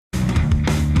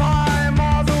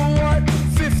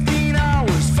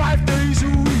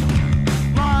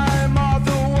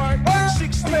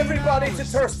everybody, to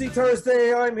Thirsty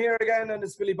Thursday. I'm here again, and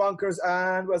it's Billy Bonkers,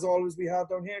 and as always, we have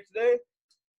down here today.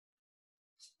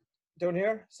 Down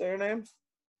here, say your name.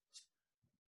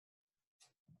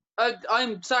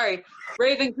 I'm sorry,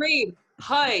 Raven Creed.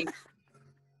 Hi,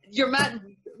 your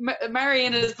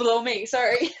Marion is below me.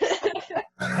 Sorry.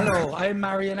 Hello, I'm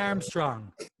Marion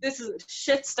Armstrong. This is a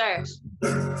shit start.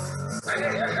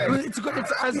 It's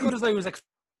as good as I was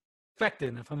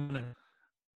expecting. If I'm gonna.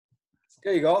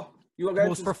 There you go. You The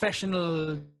most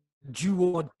professional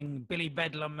duo, Billy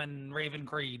Bedlam and Raven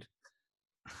Creed.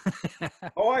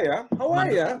 How are you? How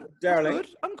are you, darling?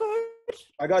 I'm good.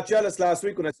 I got jealous last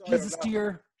week when I saw Jesus,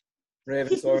 dear.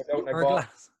 Raven saw it out and I bought.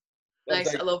 Glass.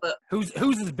 Nice, like, I love it. Whose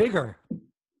is bigger?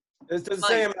 It's the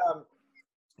same.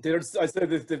 I said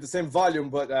they're the same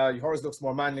volume, but yours looks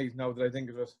more manly now that I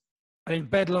think of it. I think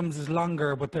Bedlam's is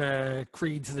longer, but the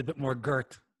Creed's is a bit more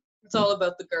girth. It's all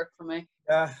about the girth for me.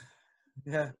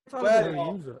 Yeah.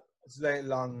 Well, it's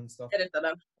long and stuff. Edit that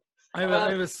out. I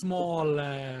have a small,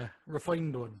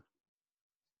 refined one.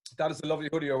 That is a lovely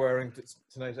hoodie you're wearing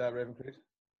tonight, Raven Creed.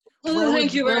 Oh,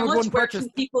 thank you very much. Where can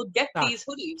people get these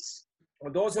hoodies?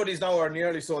 Well, those hoodies now are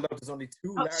nearly sold out. There's only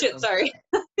 2 Oh, shit, sorry.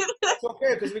 It's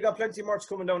okay, because we got plenty of merch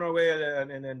coming down our way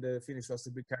in the Phoenix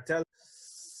Rusted Big Cartel.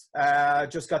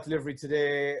 Just got delivery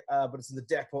today, but it's in the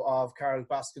depot of Carl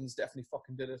Baskins. Definitely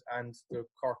fucking did it. And the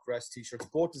Cork Rest t-shirts,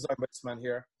 both designed by this man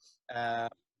here,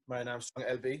 Marion Armstrong,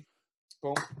 LB.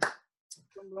 Boom.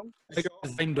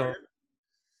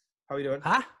 How are you doing?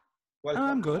 Huh? Welcome.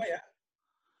 I'm good. Oh, yeah.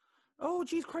 Oh,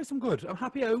 geez Christ, I'm good. I'm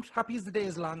happy out. Happy as the day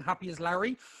is long. Happy as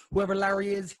Larry. Whoever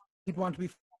Larry is, he'd want to be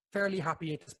fairly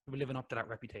happy at living up to that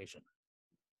reputation.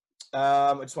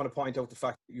 I just want to point out the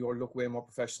fact that you look way more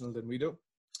professional than we do.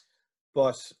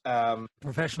 But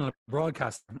professional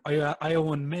broadcasting. I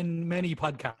own many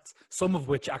podcasts, some of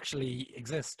which actually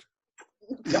exist.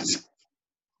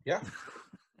 Yeah.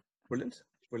 Brilliant.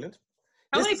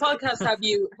 How many podcasts have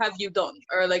you done,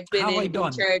 or like been in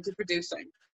charge of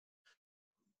producing?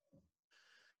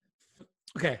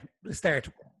 Okay, let's start.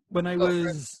 When I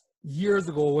was years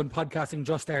ago, when podcasting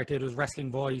just started, it was Wrestling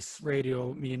Voice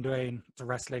Radio. Me and Dwayne, it's a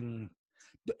wrestling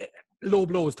low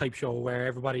blows type show where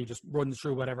everybody just runs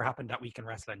through whatever happened that week in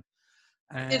wrestling.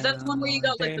 Is that the one where you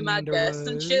got like the mad guests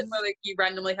and shit, where like you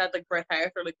randomly had like Bret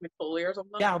Hart or like Mick Foley or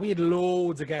something? Yeah, we had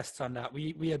loads of guests on that.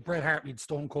 We had Bret Hart, we had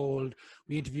Stone Cold,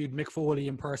 we interviewed Mick Foley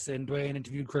in person, Dwayne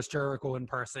interviewed Chris Jericho in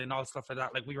person, all stuff like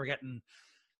that. Like we were getting,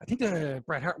 I think the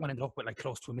Bret Hart one ended up with like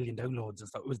close to 1 million downloads and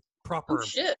stuff. It was proper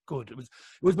good. It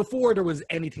was before there was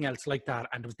anything else like that,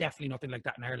 and there was definitely nothing like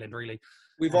that in Ireland, really.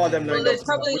 We've all them lined up. Well, there's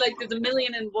probably like there's 1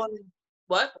 million and one.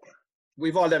 What?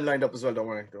 We've all them lined up as well. Don't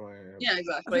worry. Yeah,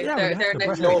 exactly. Yeah, they're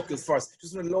next locals first.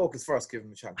 Just when locals first, give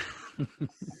them a chance.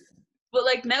 But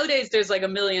like nowadays, there's like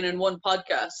 1 million and one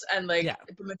podcasts, and like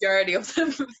the majority of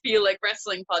them feel like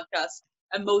wrestling podcasts,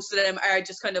 and most of them are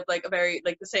just kind of like a very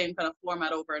like the same kind of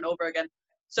format over and over again.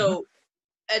 So,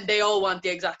 and they all want the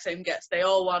exact same guests. They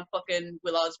all want fucking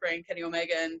Will Ospreay and Kenny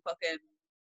Omega and fucking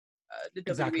the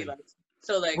WWE lads.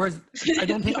 So like, whereas I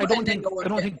don't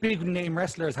think big name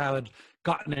wrestlers had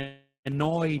gotten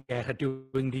annoyed yet at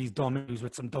doing these dumb moves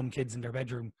with some dumb kids in their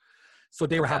bedroom, so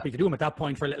they were happy to do them at that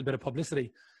point for a little bit of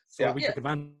publicity. So we took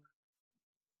advantage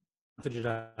of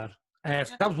that.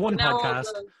 So that was one podcast.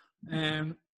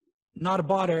 Not a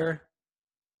bother.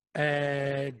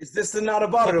 Is this the Not a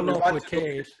Bother we want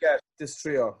to get this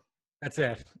trio? That's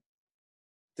it.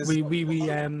 This we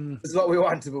this is what we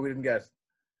wanted, but we didn't get.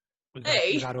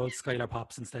 We got old Skylar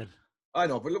Pops instead. I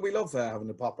know, but we love having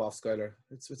the pop off Skylar.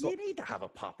 You need to have a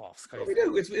pop off Skylar. We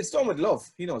do. It's done with love.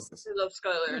 He knows this. We love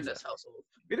Skylar in this household.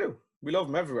 We do. We love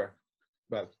him everywhere.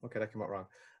 Well, okay, that came out wrong.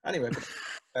 Anyway,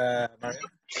 Marion,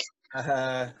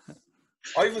 I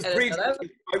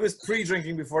was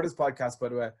pre-drinking before this podcast, by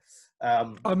the way.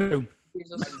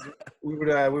 We were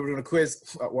doing a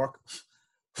quiz at work,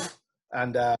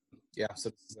 and so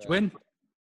did you win?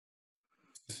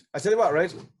 I tell you what,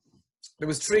 right? There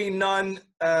was 3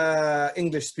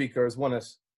 non-English speakers won it,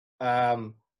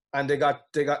 and they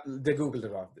googled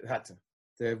it all. They had to.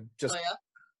 They just. Oh, yeah?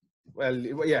 Well,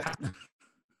 yeah.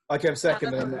 I came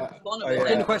second. What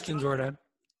kind of questions were there?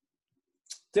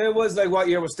 There was like, what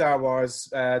year was Star Wars?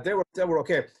 They were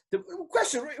okay. The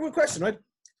question, right?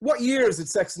 What years did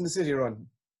Sex and the City run?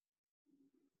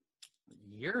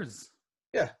 Years?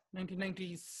 Yeah.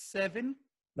 1997?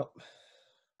 No.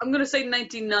 I'm going to say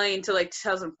 1999 to like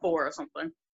 2004 or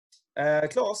something.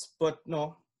 Close, but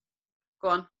no. Go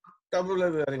on. I think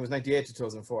it was 98 to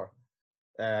 2004.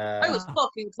 I was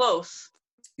fucking close.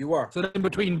 You were. So in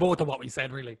between both of what we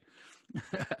said, really.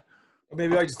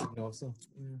 Maybe I just didn't know. So.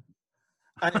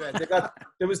 Anyway,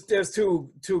 there's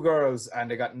two girls, and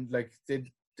they got like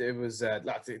they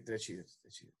cheated.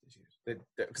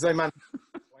 Because I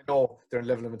know their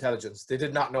level of intelligence. They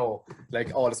did not know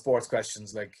like all the sports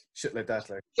questions, like shit like that.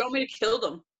 Like, do you want me to kill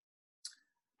them?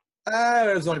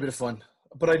 It was only a bit of fun,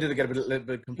 but I did get a little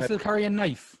bit competitive. You still carry a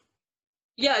knife?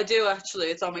 Yeah, I do actually.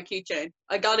 It's on my keychain.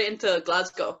 I got it into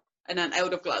Glasgow and then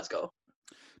out of Glasgow.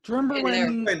 Do you remember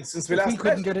when since we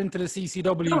couldn't get into the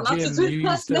CCW gym? You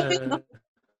used to.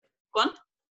 Go on.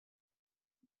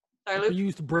 Sorry, Luke. You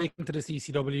used to break into the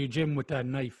CCW gym with that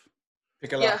knife.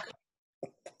 Pick a lock.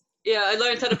 Yeah, I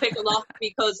learned how to pick a lock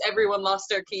because everyone lost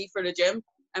their key for the gym,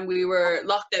 and we were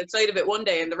locked outside of it one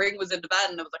day, and the ring was in the bed,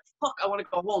 and I was like, "Fuck, I want to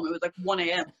go home." It was like 1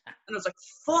 a.m. and I was like,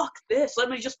 "Fuck this! Let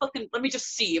me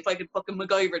just see if I could fucking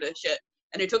MacGyver this shit."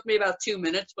 And it took me about 2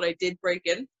 minutes, but I did break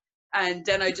in, and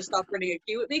then I just stopped bringing a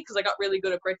key with me because I got really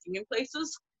good at breaking in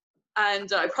places.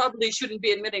 And I probably shouldn't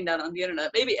be admitting that on the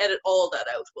internet. Maybe edit all that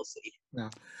out. We'll see. Yeah.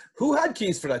 Who had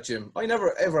keys for that gym? I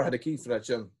never ever had a key for that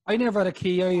gym. I never had a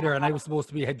key either, and I was supposed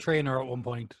to be head trainer at one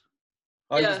point.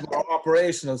 I was more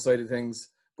operational side of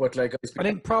things, but like I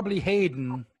think probably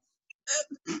Hayden.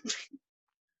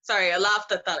 Sorry, I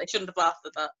laughed at that. I shouldn't have laughed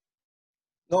at that.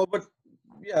 No, but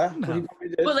yeah, No. But he probably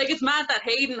did. Well, like it's mad that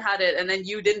Hayden had it and then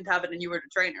you didn't have it and you were the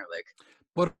trainer. Like,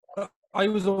 But I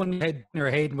was the one head, or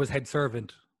Hayden was head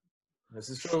servant. This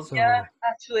is true. So, yeah,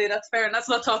 actually, that's fair, and that's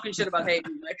not talking shit about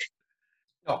Hayden. Like,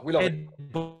 no, we love head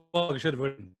it. bug should have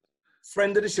been.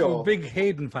 Friend of the show. We're big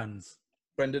Hayden fans.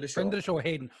 Friend of the show. Friend of the show,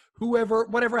 Hayden.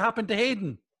 Whatever happened to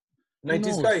Hayden?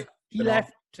 90s guy. He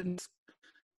left in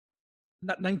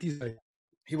that 90s guy.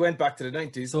 He went back to the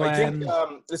 90s. So, I think,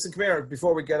 listen, come here,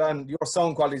 before we get on, your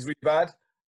sound quality is really bad.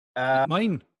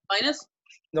 Mine? minus?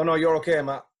 No, you're okay,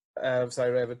 Matt.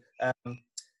 Sorry, Raven.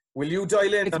 Will you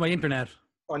dial in? It's my internet.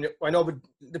 I know, but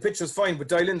the picture's fine, but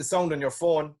dial in the sound on your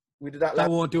phone. We did that last.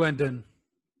 That won't do anything.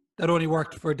 That only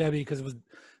worked for Debbie because it was,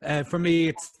 for me,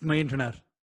 it's my internet.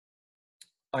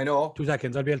 I know. 2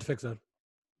 seconds, I'll be able to fix it.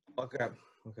 Okay.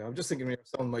 I'm just thinking your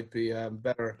sound might be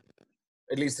better.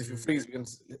 At least if you freeze, we can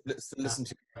listen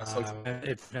to you.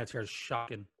 Internet's here is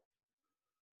shocking.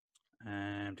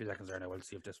 2 seconds there now. We'll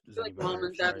see if this is any Like mom better.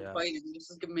 and dad fighting.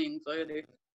 This is giving me anxiety.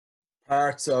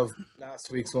 Parts of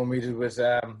last week's one we did with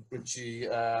Richie,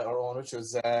 our own, which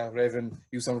was Raven.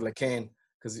 You sounded like Kane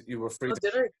because you were free. Oh,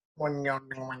 did I?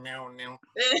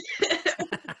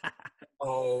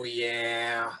 Oh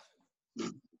yeah.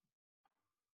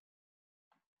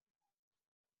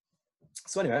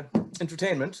 So anyway,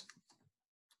 entertainment.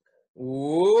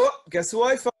 Ooh, guess who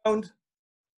I found?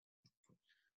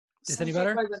 Is this any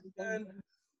better?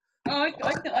 Oh,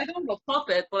 I don't know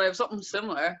Puppet, but I have something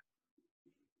similar.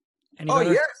 Any Oh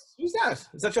better? yes, who's that?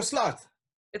 Is that your slot?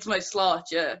 It's my slot,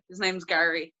 yeah. His name's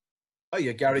Gary. Oh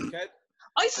yeah, Gary Ked.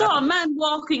 I saw a man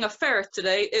walking a ferret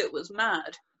today. It was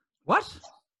mad. What?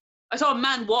 I saw a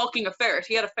man walking a ferret.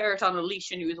 He had a ferret on a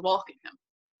leash and he was walking him.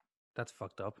 That's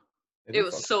fucked up. It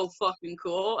was so fucking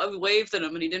cool. I waved at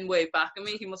him and he didn't wave back at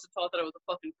me. He must have thought that I was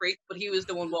a fucking freak, but he was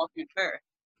the one walking a ferret.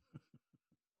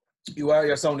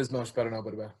 Your sound is much better now,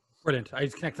 by the way. Brilliant. I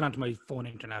just connected onto my phone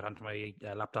internet onto my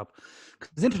laptop.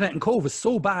 Because internet in Cove is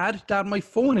so bad that my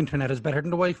phone internet is better than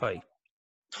the Wi-Fi.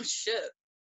 Oh shit.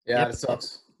 Yeah, Yep.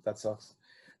 That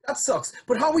sucks.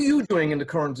 But how are you doing in the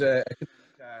current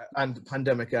and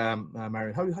pandemic,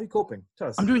 Marion? How are you coping? Tell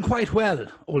us. I'm doing quite well,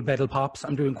 old Bedell Pops.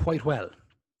 I'm doing quite well.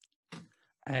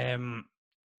 Yeah,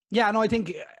 no, I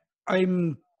think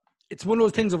it's one of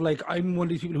those things of like, I'm one of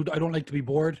these people who I don't like to be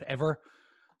bored ever.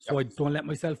 So I don't let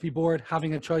myself be bored.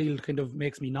 Having a child kind of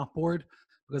makes me not bored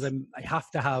because I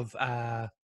have to have a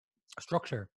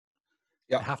structure.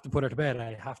 Yeah. I have to put her to bed.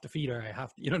 I have to feed her. I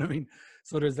have to, you know what I mean?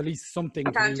 So there's at least something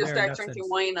I to can't do just there in start that drinking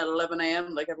sense. wine at 11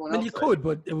 a.m. like everyone else. Well, you could,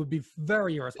 but it would be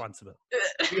very irresponsible.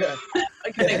 Yeah. I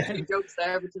can make a few jokes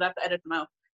there, but you'd have to edit them out.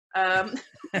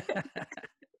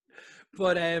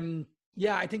 But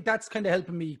yeah, I think that's kind of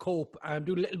helping me cope. I'm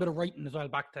doing a little bit of writing as well,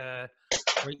 back to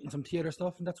writing some theatre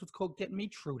stuff, and that's what's getting me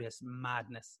through this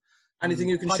madness. Anything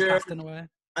you can share? Podcasting away.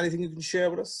 Anything you can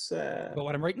share with us? About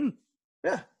what I'm writing?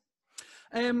 Yeah.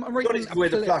 I'm Don't writing. need to go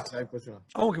into the plot, like, but, you know.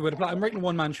 Okay, with a plot. I'm writing a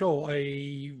one-man show.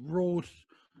 I wrote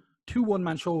 2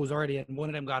 one-man shows already, and one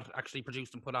of them got actually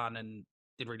produced and put on and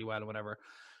did really well or whatever.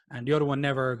 And the other one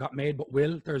never got made, but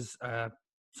will. There's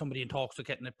somebody in talks with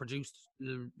getting it produced.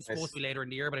 It's supposed to be later in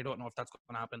the year, but I don't know if that's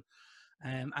going to happen.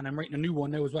 And I'm writing a new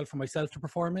one now as well for myself to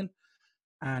perform in.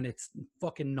 And it's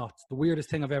fucking nuts. The weirdest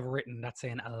thing I've ever written. That's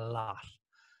saying a lot.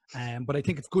 But I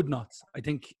think it's good nuts. I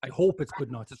hope it's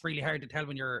good nuts. It's really hard to tell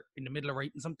when you're in the middle of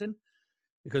writing something.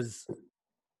 Because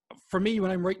for me,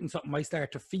 when I'm writing something, I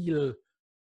start to feel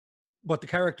what the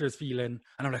character is feeling,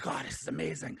 and I'm like, oh, this is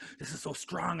amazing, this is so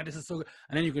strong, and this is so good.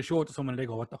 And then you can show it to someone and they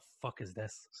go, what the fuck is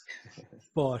this?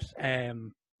 But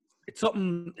it's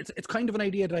something, it's kind of an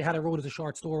idea that I wrote as a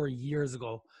short story years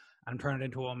ago and turned it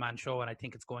into a one-man show, and I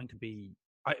think it's going to be,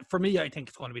 for me, I think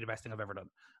it's going to be the best thing I've ever done.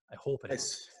 I hope it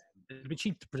is. It'll be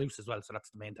cheap to produce as well, so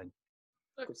that's the main thing.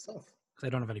 Good stuff. Because I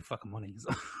don't have any fucking money.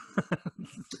 So.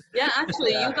 Yeah,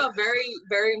 actually, you got very,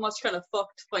 very much kind of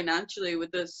fucked financially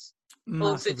with this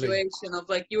whole situation of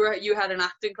like you had an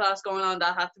acting class going on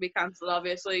that had to be cancelled.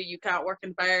 Obviously, you can't work in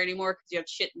the bar anymore because you have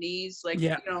shit knees. Like,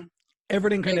 you know,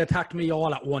 everything kind of attacked me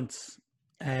all at once.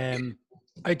 I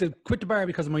had to quit the bar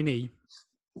because of my knee,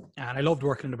 and I loved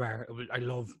working in the bar. I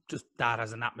love just that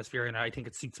as an atmosphere, and I think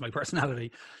it suits my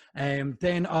personality.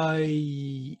 Then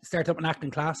I started up an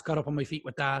acting class, got up on my feet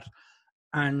with that.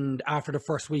 And after the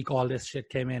first week, all this shit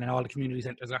came in and all the community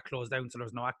centres got closed down, so there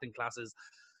was no acting classes.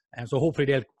 And so hopefully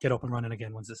they'll get up and running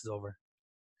again once this is over.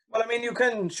 Well, I mean, you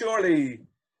can surely,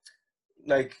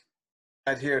 like,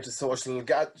 adhere to social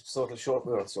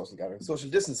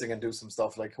distancing and do some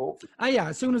stuff, like, hopefully. Yeah,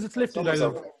 as soon as it's lifted,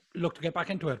 I'll look to get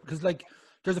back into it. Because, like,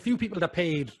 there's a few people that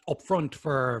paid up front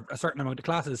for a certain amount of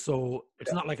classes, so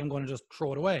it's not like I'm going to just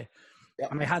throw it away. Yeah.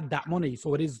 And I had that money,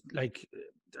 so it is, like,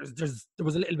 there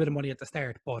was a little bit of money at the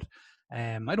start, but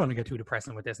I don't want to get too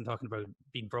depressing with this and talking about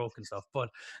being broke and stuff, but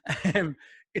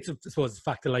it's, I suppose,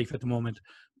 fact of life at the moment.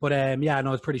 But yeah, I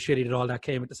know it's pretty shitty that all that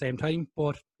came at the same time,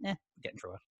 but getting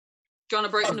through it. Do you want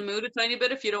to brighten the mood a tiny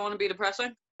bit if you don't want to be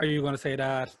depressing? Are you going to say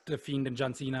that The Fiend and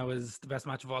John Cena was the best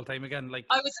match of all time again? Like,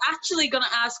 I was actually going to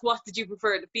ask, what did you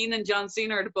prefer, The Fiend and John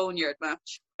Cena or the Boneyard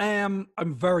match? I'm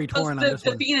very torn on this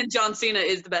one. The Fiend and John Cena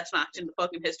is the best match in the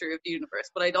fucking history of the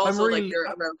universe, but I'd also like your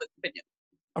relevant opinion.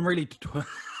 I'm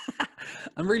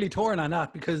really torn on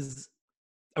that because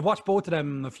I've watched both of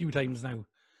them a few times now.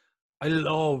 I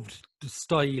loved the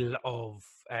style of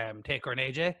Taker and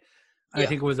AJ. I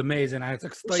think it was amazing. And it's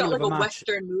like style of a match.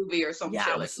 Western movie or something.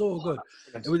 Yeah, it was so good.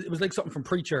 It was like something from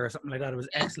Preacher or something like that. It was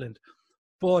excellent.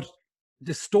 But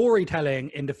the storytelling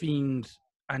in The Fiend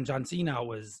and John Cena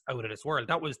was out of this world.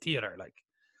 That was theater. Like,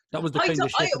 that was the kind of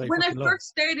shit that when I first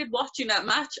started watching that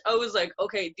match, I was like,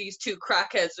 okay, these two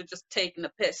crackheads are just taking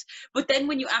the piss. But then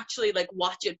when you actually like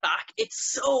watch it back,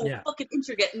 it's so fucking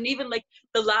intricate. And even like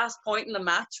the last point in the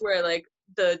match where like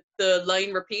the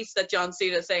line repeats that John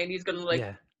Cena is saying he's gonna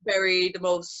like bury the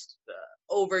most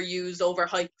overused,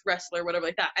 overhyped wrestler, whatever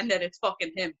like that, and then it's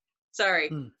fucking him. Sorry,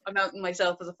 I'm outing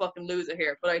myself as a fucking loser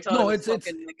here, but I thought it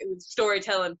was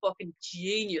storytelling fucking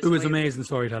genius. It was amazing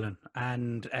storytelling.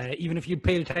 And even if you'd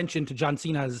paid attention to John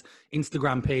Cena's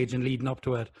Instagram page and leading up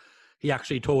to it, he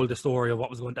actually told the story of what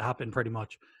was going to happen pretty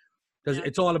much. Because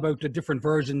it's all about the different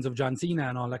versions of John Cena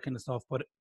and all that kind of stuff. But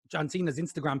John Cena's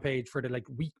Instagram page for the like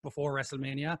week before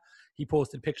WrestleMania, he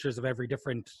posted pictures of every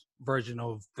different version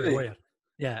of Bray Wyatt.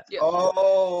 Yeah.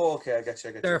 Oh, okay, I get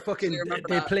you. They're fucking.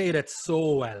 They played it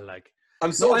so well. Like,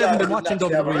 I'm so glad I haven't been watching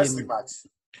WWE.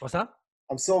 What's that?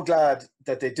 I'm so glad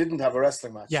that they didn't have a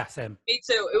wrestling match. Yeah, same. Me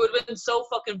too. It would have been so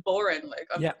fucking boring. Like,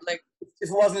 like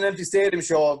if it wasn't an empty stadium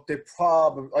show, they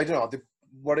probably, I don't know,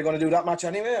 were they going to do that match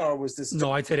anyway, or was this?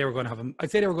 No, I'd say they were going to have them.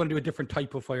 I'd say they were going to do a different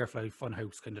type of Firefly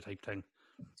Funhouse kind of type thing.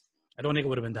 I don't think it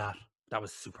would have been that. That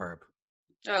was superb.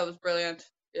 Oh, it was brilliant.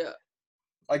 Yeah.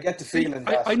 I get the feeling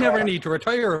that I never need to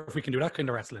retire if we can do that kind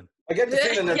of wrestling. I get the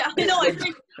feeling that I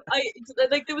think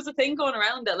like there was a thing going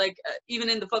around that like even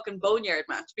in the fucking Boneyard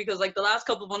match, because like the last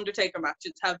couple of Undertaker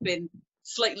matches have been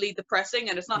slightly depressing,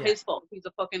 and it's not his fault. He's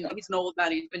he's an old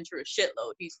man. He's been through a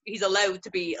shitload. He's allowed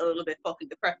to be a little bit fucking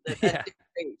depressed at this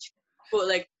stage. But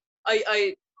like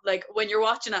I like when you're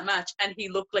watching that match and he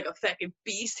looked like a fucking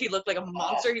beast. He looked like a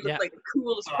monster. He looked like the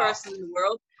coolest person in the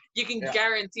world. You can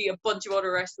guarantee a bunch of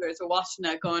other wrestlers are watching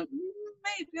that going,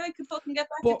 maybe I could fucking get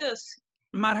back at this.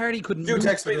 Matt Hardy couldn't do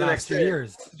text me the next 2 day.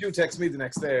 Years. You text me the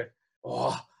next day.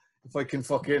 Oh, if I can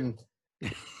fucking...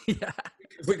 If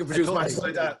we can produce matches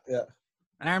like that. Yeah.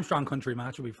 An Armstrong country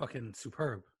match would be fucking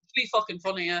superb. It'd be fucking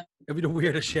funny, yeah. It'd be the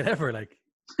weirdest shit ever, like.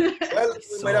 Well,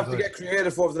 we might have to get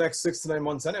creative over the next 6 to 9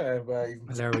 months anyway. Well,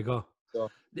 there we go. So,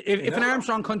 if an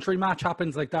Armstrong country match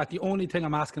happens like that, the only thing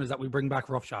I'm asking is that we bring back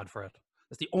Roughshod for it.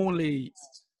 That's the only...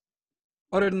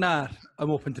 Other than that, I'm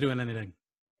open to doing anything.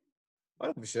 I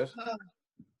don't give a shit. Are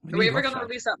we ever going to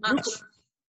release that match?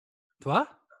 What?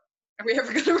 Are we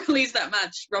ever going to release that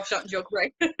match? Roughshod and Joker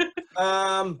Bray?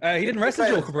 He didn't wrestle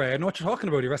Joker Bray. I know what you're talking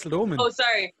about. He wrestled Omen. Oh,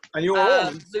 sorry. And you were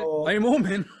Omen. So... I'm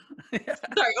Omen.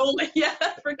 Sorry, Omen. Yeah,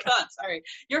 I forgot. Sorry.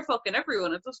 You're fucking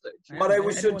everyone at this stage. What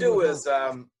we should do is...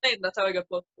 that's how I got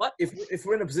booked. What? If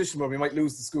we're in a position where we might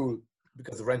lose the school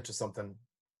because of rent or something,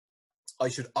 I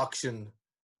should auction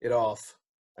it off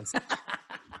And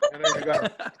there you go.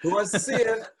 Who wants to see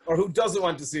it or who doesn't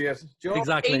want to see it? Joe?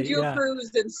 Exactly. Angel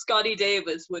Cruz and Scotty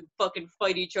Davis would fucking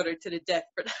fight each other to the death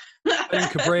for that. I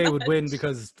think Cabrera would win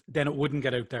because then it wouldn't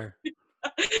get out there.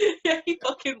 Yeah, he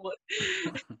fucking would.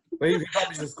 Well, you can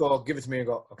probably just go, give it to me and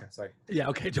go, okay, sorry. Yeah,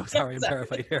 okay, Joe, sorry, I'm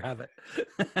terrified. Here, have it.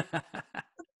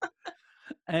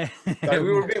 Sorry,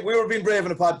 we were being brave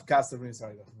in a podcast. I'm really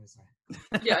sorry.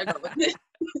 Yeah, I know.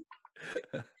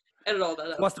 Edit all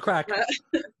that out. What's the crack?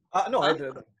 No,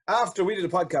 after we did a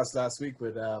podcast last week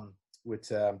with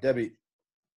Debbie,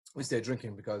 we stayed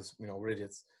drinking because, you know, we're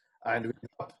idiots. And we ended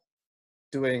up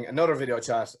doing another video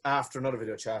chat after another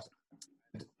video chat.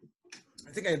 And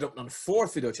I think I ended up on the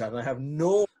fourth video chat, and I have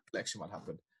no recollection what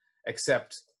happened,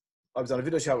 except I was on a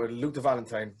video chat with Luke the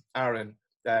Valentine, Aaron,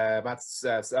 Matt,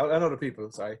 and other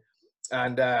people, sorry.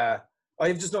 And I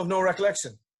have just no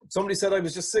recollection. Somebody said I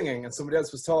was just singing and somebody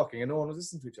else was talking and no one was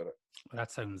listening to each other.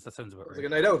 That sounds about right. It was like a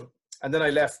night out. And then I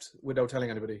left without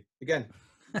telling anybody again.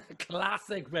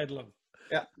 Classic Bedlam.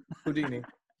 Yeah, Houdini.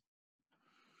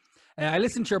 I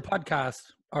listened to your podcast,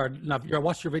 or not,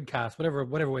 watched your vidcast,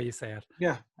 whatever way you say it.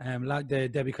 Yeah. Like the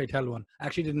Debbie Keitel one. I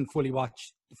actually didn't fully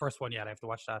watch the first one yet. I have to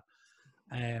watch that.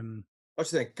 What do you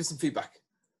think? Give some feedback.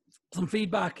 Some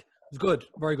feedback. It was good.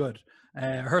 Very good.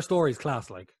 Her story is class,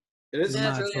 like. It is.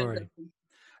 Yeah, it's really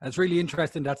it's really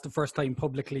interesting. That's the first time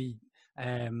publicly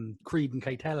Creed and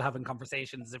Keitel having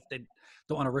conversations if they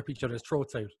don't want to rip each other's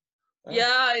throats out. Yeah,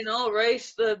 I know, right?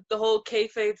 The whole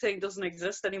kayfabe thing doesn't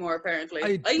exist anymore, apparently.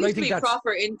 I used to be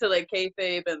proper into, like,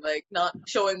 kayfabe and, like, not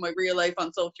showing my real life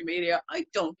on social media. I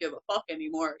don't give a fuck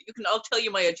anymore. I'll tell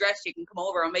you my address. You can come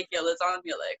over. I'll make you a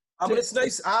lasagna, like. But it's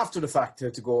nice after the fact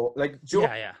to go, like,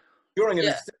 during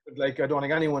it, like, I don't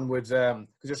think anyone would, because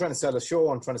you're trying to sell a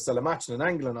show and trying to sell a match and an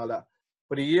angle and all that.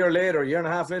 But a year and a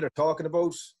half later, talking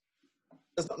about,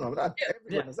 there's nothing wrong with that.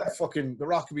 Everyone is that fucking, The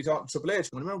Rock could be talking Triple H.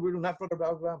 Remember, we were doing that, brother,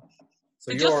 blah, blah, blah.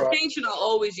 So the justification I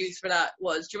always use for that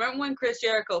was, do you remember when Chris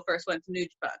Jericho first went to New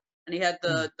Japan and he had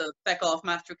the feck-off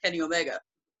match with Kenny Omega?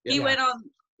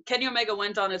 Kenny Omega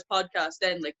went on his podcast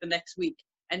then, like, the next week,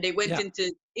 and they went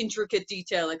into intricate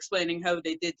detail explaining how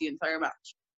they did the entire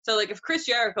match. So, like, if Chris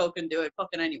Jericho can do it,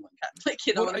 fucking anyone can. Like,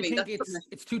 you know what I mean? I think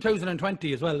it's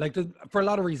 2020 as well. Like, for a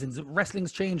lot of reasons,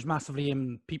 wrestling's changed massively,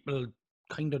 and people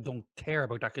kind of don't care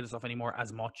about that kind of stuff anymore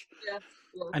as much. Yeah.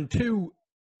 And two,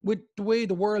 with the way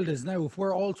the world is now, if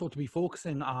we're also to be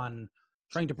focusing on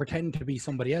trying to pretend to be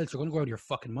somebody else, you're going to go out of your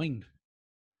fucking mind.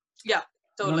 Yeah,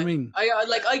 totally. You know what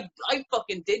I mean? I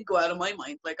fucking did go out of my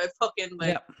mind. Like, I fucking,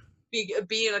 like,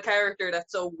 being a character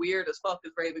that's so weird as fuck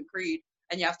as Raven Creed,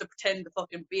 and you have to pretend to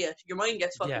fucking be it. Your mind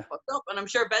gets fucking fucked up. And I'm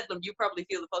sure, Bedlam, you probably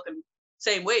feel the fucking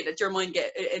same way, that your mind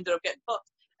ended up getting fucked.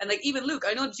 And, like, even Luke,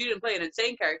 I know that you didn't play an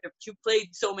insane character, but you played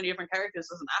so many different characters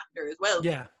as an actor as well.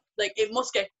 Yeah. Like, it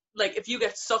must get, like, if you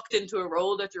get sucked into a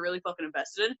role that you're really fucking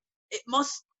invested in, it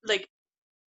must, like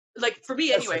for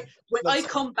me anyway, when I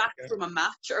come back from a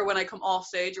match or when I come off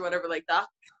stage or whatever like that,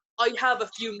 I have a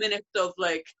few minutes of,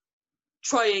 like,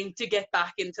 trying to get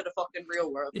back into the fucking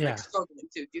real world, like, struggling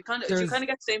to. Do you kind of get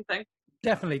the same thing?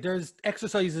 Definitely. There's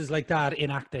exercises like that in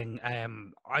acting.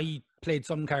 I played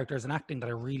some characters in acting that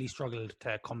I really struggled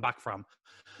to come back from.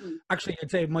 Actually,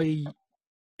 I'd say my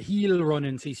heel run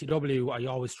in CCW, I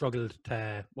always struggled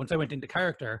to, once I went into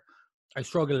character, I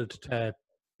struggled to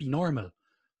be normal.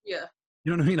 Yeah.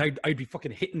 You know what I mean? I'd be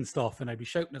fucking hitting stuff and I'd be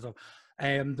shouting and stuff.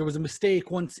 There was a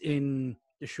mistake once in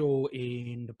the show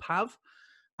in the PAV,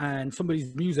 and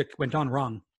somebody's music went on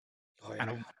wrong. Oh,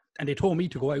 yeah. And they told me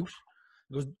to go out.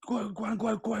 He goes,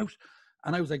 go out.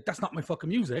 And I was like, that's not my fucking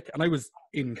music. And I was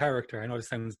in character. I know this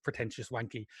sounds pretentious,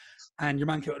 wanky. And your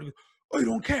man came out and goes, I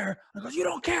don't care. And I goes, you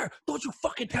don't care. Don't you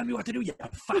fucking tell me what to do, you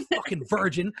fat fucking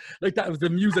virgin. Like, that was the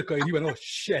music guy. He went, oh,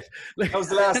 shit. Like, that was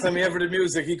the last time he ever did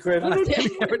music. He quit.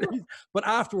 But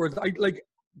afterwards, the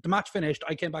match finished.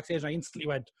 I came backstage and I instantly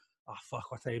went, oh,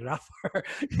 fuck, what did I do that for?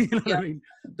 You know what I mean?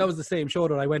 That was the same show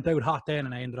that I went out hot then,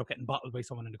 and I ended up getting bottled by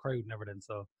someone in the crowd and everything.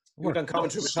 So you went on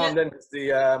commentary with Tom then.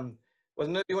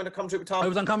 Wasn't it? You went to commentary with Tom? I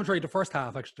was on commentary the first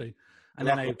half, actually. And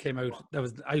then I came out.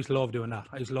 I used to love doing that.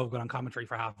 I used to love going on commentary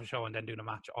for half a show and then doing a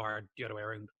match, or the other way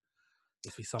around. I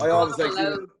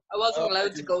wasn't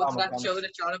allowed to go to that show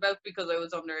that you're on about because I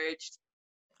was underage.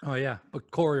 Oh, yeah.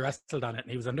 But Corey wrestled on it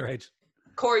and he was underage.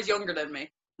 Corey's younger than me.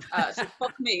 So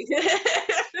fuck me.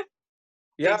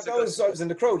 Yeah, I was in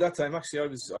the crowd that time. Actually, I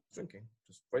was drinking.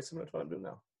 Just very similar to what I'm doing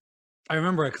now. I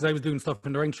remember it because I was doing stuff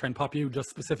in the ring to try and pop you just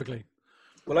specifically.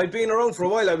 Well, I'd been around for a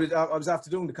while. I was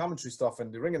after doing the commentary stuff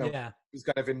and the ringing out. Yeah. It was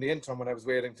kind of in the interim when I was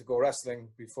waiting to go wrestling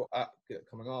before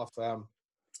coming off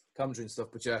commentary and stuff.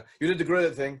 But yeah, you did the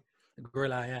gorilla thing.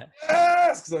 Gorilla, yeah.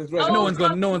 Yes, 'cause I was right. Oh,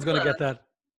 No one's gonna get that.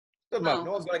 Doesn't matter.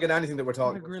 No one's going to get anything that we're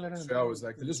talking Gorilla about. then. 3 hours,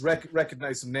 like they just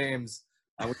recognize some names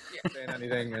and we can't saying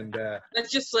anything. And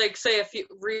let's just like say a few.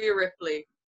 Rhea Ripley,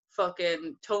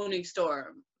 fucking Tony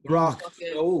Storm, The Rock.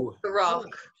 fucking Oh, The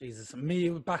Rock. Jesus,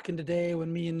 me back in the day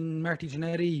when me and Marty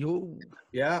Jannetty,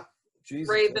 yeah. Jesus.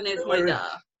 Raven is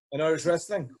Linda. And Irish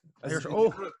wrestling.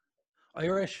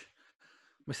 Irish.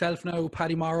 Myself now,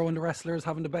 Paddy Morrow and the wrestlers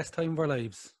having the best time of our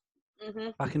lives.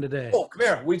 Back in the day. Oh, come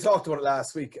here. We talked about it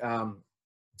last week on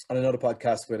another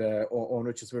podcast with Owen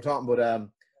Richards. We were talking about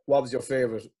what was your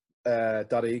favourite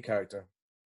 .ie character.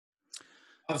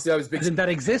 Obviously, I was big. Doesn't that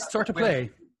exist or to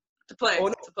play? To play. Oh,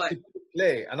 no, to play.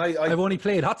 Play. And I've only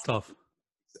played Hot Stuff.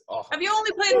 Oh. Have you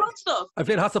only played Hot Stuff? I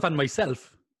played Hot Stuff and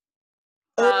myself.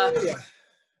 Yeah.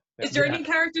 Is there any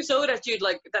character that you'd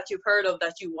like that you've heard of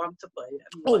that you want to play?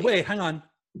 Oh wait, hang on.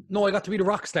 No, I got to be the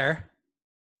rock star.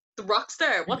 The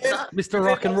Rockstar. What's that? Mr.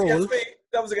 Rock and Roll.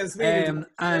 That was against me.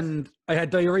 And I had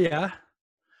diarrhea,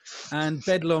 and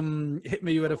Bedlam hit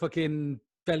me with a fucking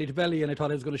belly to belly, and I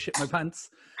thought I was going to shit my pants.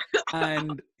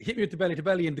 And hit me with the belly to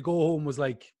belly, and the go home was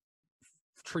like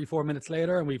 3-4 minutes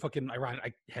later, and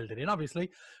I held it in, obviously,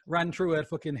 ran through it,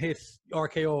 fucking hit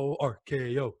RKO,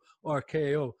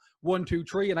 1, 2,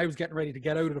 3, and I was getting ready to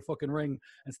get out of the fucking ring,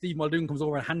 and Steve Muldoon comes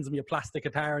over and hands me a plastic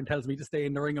guitar and tells me to stay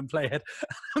in the ring and play it.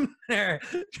 I'm there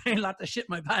trying not to shit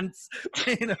my pants,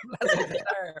 playing a plastic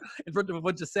guitar in front of a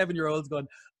bunch of 7-year-olds going,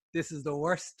 this is the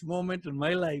worst moment in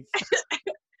my life.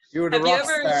 You were the Have you rock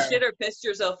ever star. shit or pissed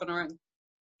yourself in a ring?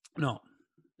 No.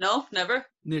 No, never?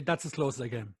 That's as close as I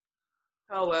came.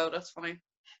 Oh, wow, that's funny.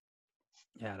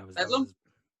 Yeah, that was... Bedlam?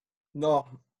 No.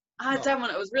 Damn it.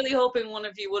 I was really hoping one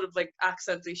of you would have like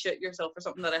accidentally shit yourself or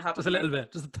something that I haven't. Just a little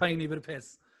bit. Just a tiny bit of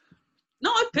piss. No,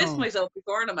 I pissed myself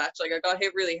before in a match. Like I got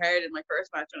hit really hard in my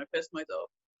first match and I pissed myself.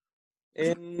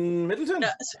 In Middleton? Yeah,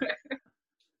 I swear.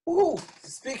 Ooh,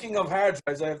 speaking of hard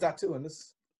drives, I have that too in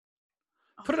this.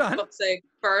 Put it on. For fuck's sake,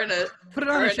 burn it. Put it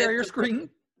on and share your screen.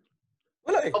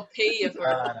 Will I? I'll pay you for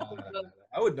it. No.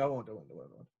 I wouldn't.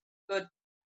 Good.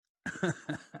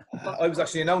 I was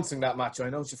actually announcing that match. I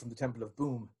announced it from the Temple of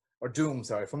Boom. Or Doom,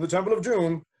 sorry. From the Temple of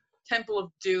Doom. Temple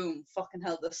of Doom. Fucking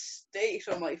hell, the state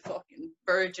of my fucking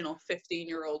virginal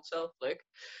 15-year-old self. Like,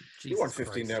 You weren't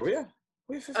 15 there, were you?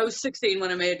 Were you 15? I was 16 when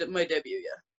I made my debut,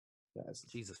 yeah. Yes.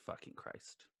 Jesus fucking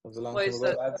Christ. That was a long Why time is ago,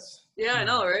 that? lads. Yeah, I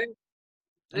know, right?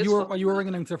 And you were ring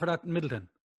announcer for that in Middleton?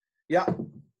 Yeah.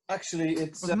 Actually,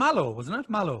 it's... It was Mallow, wasn't it?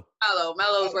 Mallow.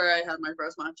 Mellow's where I had my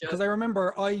first match, yeah. Because I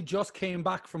remember I just came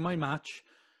back from my match,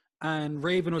 and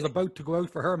Raven was about to go out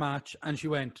for her match, and she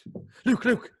went, Luke,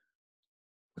 what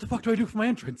the fuck do I do for my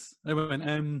entrance? I went,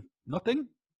 nothing.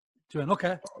 She went,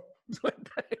 okay.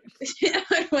 Yeah,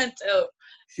 I went out.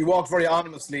 She walked very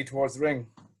ominously towards the ring.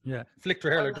 Yeah, flicked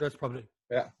her hair like this, probably.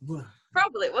 Yeah.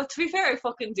 Probably. Well, to be fair, I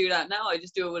fucking do that now. I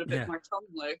just do it with a bit more tongue,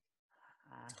 like.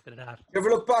 Bit of that. You ever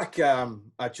look back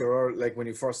at your, like, when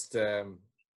you first, and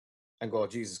go,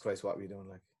 Jesus Christ, what were you doing,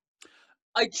 like?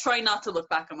 I try not to look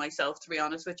back at myself, to be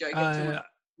honest with you. I get too much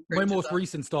my most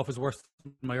recent stuff is worse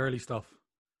than my early stuff.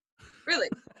 Really?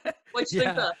 Why'd you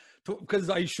think that? Because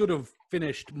I should have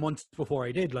finished months before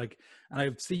I did, like, and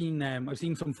I've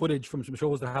seen some footage from some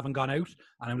shows that haven't gone out,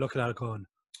 and I'm looking at it going,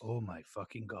 oh my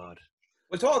fucking God.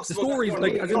 Well, talk the stories,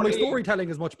 like, as in my storytelling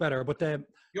is much better, but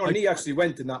your knee actually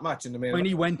went in that match in the middle. My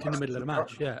knee went in the middle of the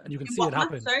match, yeah, and you can see it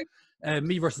happen.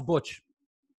 Me versus Butch.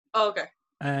 Oh, okay.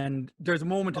 And there's a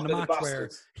moment in the match where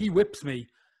he whips me,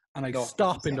 and I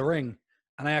stop in the ring,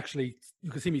 and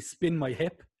you can see me spin my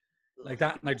hip like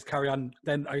that, and I just carry on.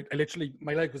 Then I literally,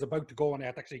 my leg was about to go, and I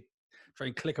had to actually try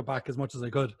and click it back as much as I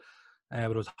could,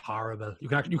 but it was horrible.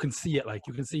 You can see it, like,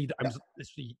 you can see I'm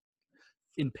literally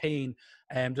in pain.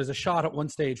 There's a shot at one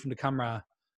stage from the camera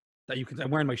that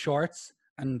I'm wearing my shorts,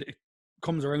 and it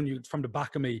comes around you from the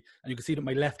back of me, and you can see that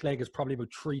my left leg is probably about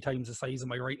 3 times the size of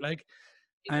my right leg.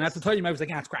 And at the time I was like,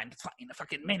 it's grand, it's fine, the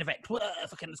fucking main event,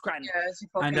 fucking it's grand.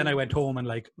 Yeah, and then I went home and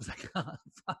like was like, oh,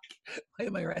 fuck, why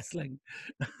am I wrestling?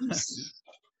 But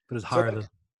it's horrible.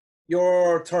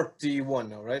 You're 31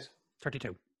 now, right?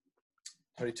 32.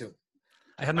 32.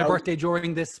 I had my birthday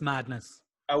during this madness.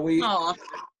 Are we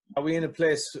in a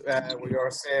place where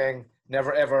you're saying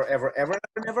never, ever, ever, ever,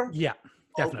 never? Yeah,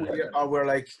 definitely. Or we're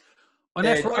like...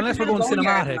 Unless we're going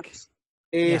cinematic.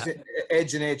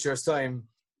 Edge in 8 years' time.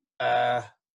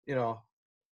 You know,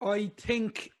 I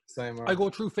think I go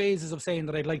through phases of saying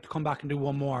that I'd like to come back and do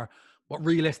one more, but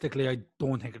realistically, I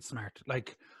don't think it's smart.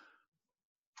 Like,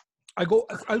 I'll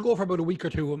go for about a week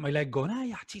or two with my leg going,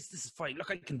 yeah, geez, this is fine.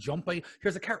 Look, I can jump.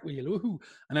 Here's a cartwheel, woohoo!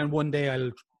 And then one day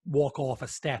I'll walk off a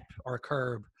step or a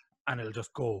curb, and it'll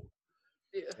just go.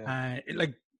 Yeah.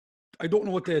 Like, I don't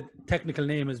know what the technical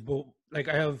name is, but like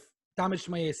I have damage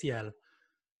to my ACL.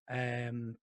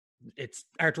 It's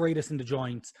arthritis in the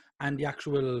joints, and the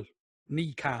actual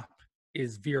kneecap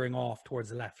is veering off towards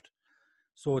the left.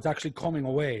 So it's actually coming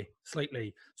away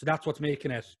slightly. So that's what's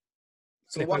making it.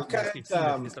 So what kind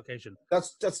of dislocation?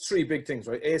 That's three big things,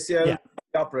 right? ACL, Yeah.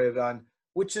 operated on.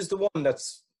 Which is the one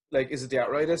that's like? Is it the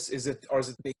arthritis? Is it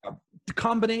the kneecap? The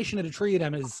combination of the three of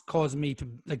them is causing me to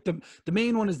like the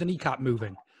main one is the kneecap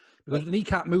moving, because the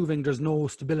kneecap moving there's no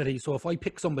stability. So if I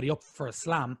pick somebody up for a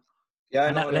slam,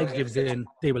 and that leg gives in,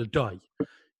 they will die.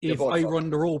 If I run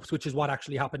the ropes, which is what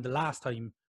actually happened the last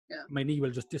time, my knee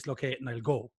will just dislocate and I'll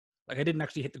go. Like I didn't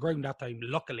actually hit the ground that time.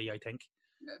 Luckily, I think.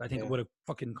 I think it would have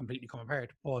fucking completely come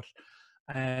apart. But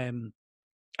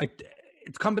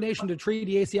it's a combination of the three.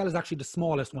 The ACL is actually the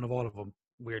smallest one of all of them.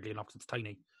 Weirdly enough, 'cause it's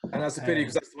tiny. And that's a pity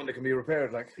because that's the one that can be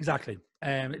repaired. Like exactly.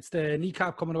 It's the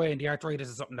kneecap coming away, and the arthritis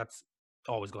is something that's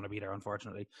always going to be there,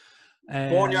 unfortunately.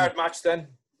 Boneyard match then.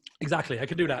 Exactly. I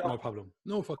could do that. No problem.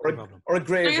 No fucking problem. Or a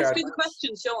graveyard. Can I ask you the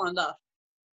question, show on that?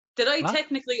 Did I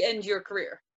technically end your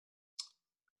career?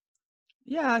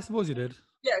 Yeah, I suppose you did.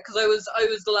 Yeah, because I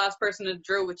was the last person to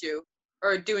drill with you,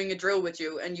 or doing a drill with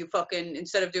you, and you fucking,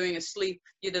 instead of doing a sleep,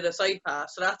 you did a side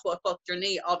pass. So that's what fucked your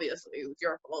knee. Obviously, it was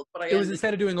your fault. But it was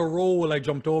instead of doing a roll, I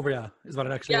jumped over you. Is what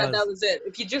it actually was. Yeah, that was it.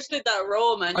 If you just did that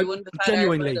roll, man, you wouldn't have had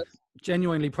arthritis.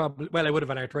 Genuinely, probably. Well, I would have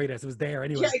had arthritis. It was there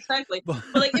anyway. Yeah, exactly. But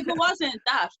like, if it wasn't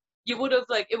that, you would have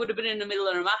it would have been in the middle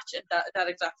of a match, and that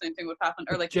exact same thing would happen.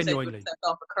 Or like genuinely, you said, you would have stepped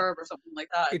off a curb or something like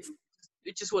that.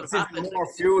 It just would have happened.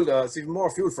 It's even more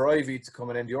fuel for Ivy to come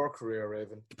and end your career,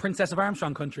 Raven. The Princess of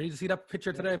Armstrong country. Did you see that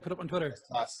picture today I put up on Twitter? That's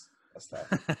class.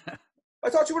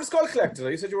 I thought you were the Skull Collector.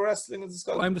 You said you were wrestling as the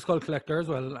Skull. I'm the Skull Collector as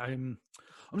well. I'm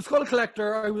a Skull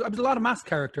Collector. I was a lot of mask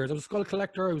characters. I was a Skull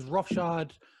Collector. I was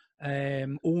Roughshod,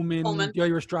 Omen, the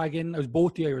Irish Dragon. I was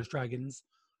both the Irish Dragons.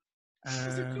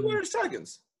 Was it two Irish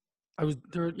Dragons? I was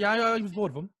there. Yeah, I was both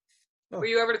of them. Oh. Were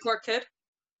you ever the Cork Kid?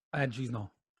 And she's no.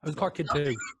 I was the Cork Kid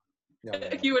too. No.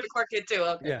 You were the Cork Kid too.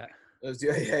 Okay. Yeah.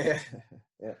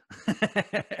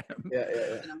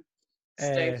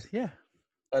 Yeah.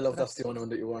 I love that's the only one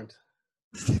that you weren't.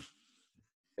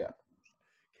 Yeah.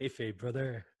 Kayfabe,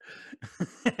 brother.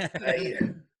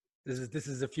 This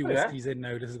is a few whiskeys in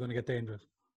now. This is going to get dangerous.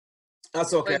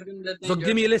 That's okay. So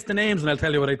give me a list of names and I'll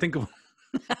tell you what I think of them.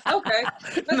 Okay.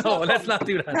 Let's not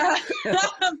do that.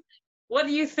 What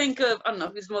do you think of, I don't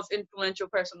know, who's the most influential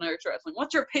person in Irish wrestling?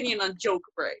 What's your opinion on Joe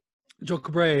Cabray? Joe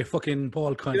Cabray, fucking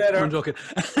Paul cunt. I'm joking.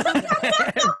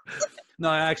 No,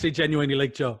 I actually genuinely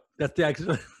like Joe. That's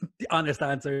the honest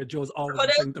answer. Joe's always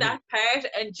cut out that part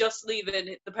and just leave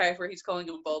in the part where he's calling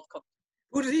him bald cunt.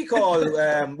 Who did he call?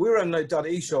 We were on the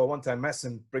 .E show one time,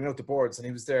 messing, bringing out the boards, and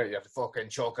he was there. You have the fucking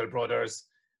Chuckle Brothers.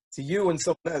 To you and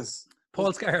someone else.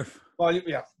 Paul Scarf. Well,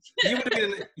 yeah.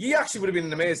 He actually would have been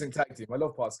an amazing tag team. I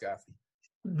love Paul Scarf.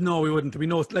 No, we wouldn't. We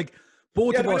know, like,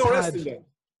 both of us had...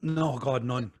 No, God,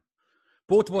 none.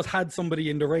 Both of us had somebody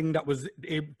in the ring that was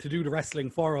able to do the wrestling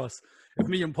for us. If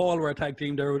me and Paul were a tag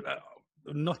team, there would,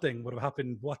 nothing would have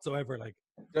happened whatsoever. Like,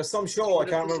 there's some show, I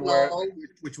can't remember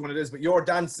which one it is, but you're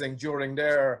dancing during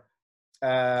their...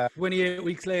 28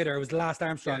 weeks later, it was the last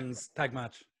Armstrong's tag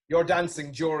match. You're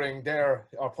dancing during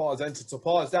Paul's entrance. So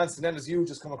Paul's dancing, then as you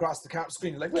just come across the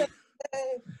screen, you're like, because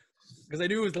I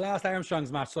knew it was the last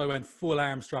Armstrong's match, so I went full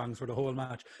Armstrongs for the whole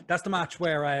match. That's the match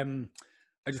where I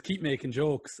just keep making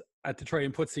jokes to try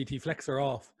and put CT Flexor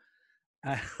off,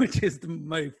 which is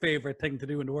my favorite thing to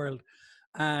do in the world.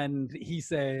 And he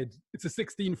said, it's a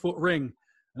 16-foot ring.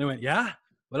 And I went, yeah?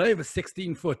 Well, I have a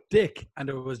 16-foot dick. And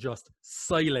it was just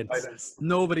silence.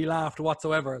 Nobody laughed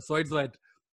whatsoever. So I just went,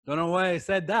 don't know why I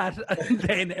said that. And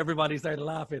then everybody started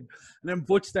laughing. And then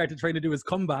Butch started trying to do his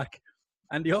comeback.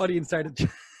 And the audience started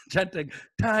chanting,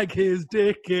 tag his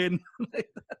dick in.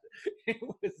 It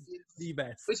was the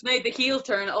best. Which made the heel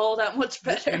turn all that much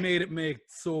better. It made it make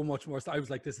so much more. I was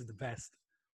like, this is the best.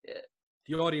 Yeah.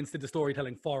 The audience did the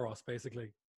storytelling for us,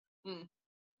 basically. Mm.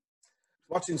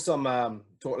 Watching some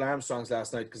Total Armstrongs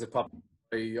last night because it popped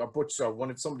or Butch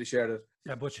or somebody shared it.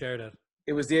 Yeah, Butch shared it.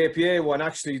 It was the APA one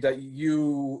actually that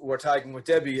you were tagging with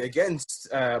Debbie against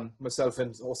myself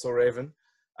and also Raven.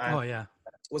 And oh yeah.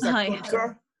 Was that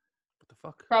Gunther? What the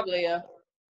fuck? Probably, yeah.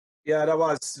 Yeah, that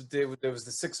was. There was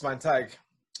the 6-man tag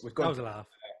with Gunther. That was a laugh.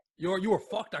 You were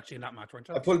fucked actually in that match, weren't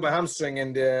you? I pulled my hamstring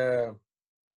in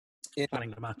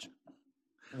planning the match.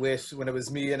 When it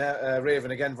was me and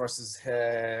Raven again versus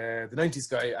the 90s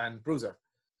guy and Bruiser.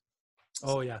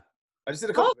 Oh yeah. I just did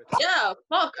a couple. Yeah,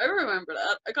 fuck! I remember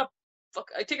that.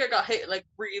 I think I got hit like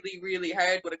really, really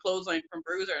hard with a clothesline from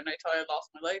Bruiser, and I thought I lost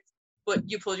my life. but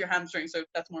you pulled your hamstring, so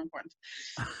that's more important.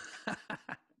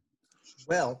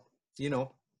 Well, you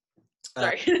know.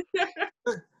 Sorry.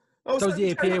 That was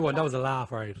the APA one. That was a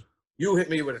laugh, right? You hit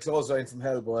me with a clothesline from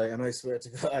hell, boy, and I swear to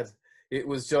God, you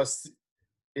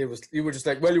were just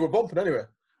like, well, you were bumping anyway.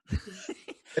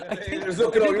 I think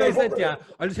I said, yeah,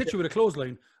 I'll just hit you with a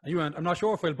clothesline. And you went, I'm not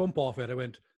sure if I'll bump off it. I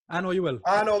went, I know you will.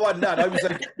 I know, wasn't that? I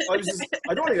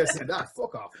don't think I said that.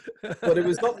 Fuck off. But it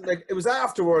was nothing like, it was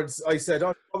afterwards I said,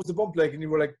 oh, what was the bump like? And you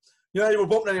were like, yeah, you were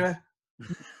bumping anyway.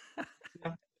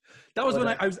 That was when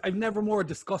I've never more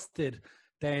disgusted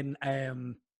than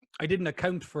I didn't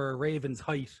account for Raven's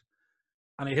height.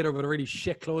 And I hit her with a really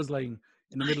shit clothesline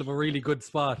in the middle of a really good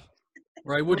spot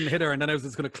where I wouldn't hit her, and then I was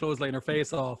just going to clothesline her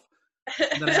face off.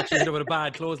 And then I actually hit her with a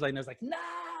bad clothesline. I was like,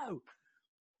 no!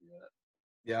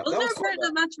 Yeah. Wasn't there a part of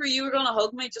the match where you were going to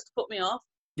hug me just to put me off?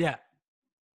 Yeah.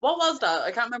 What was that?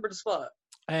 I can't remember the spot.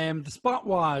 The spot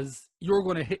was, you were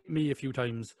going to hit me a few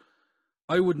times.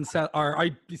 I wouldn't sell, or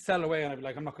I'd be sell away, and I'd be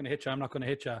like, I'm not going to hit you, I'm not going to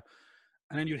hit you.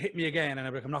 And then you'd hit me again, and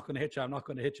I'd be like, I'm not going to hit you, I'm not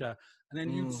going to hit you. And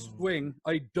then you'd swing,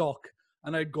 I'd duck,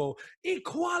 and I'd go,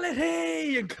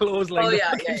 equality! And clothesline. Oh,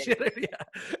 yeah. Shit.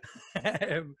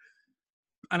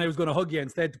 And I was going to hug you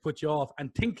instead to put you off.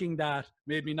 And thinking that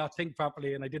made me not think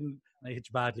properly, and I didn't. And I hit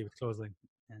you badly with clothesline.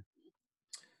 Yeah.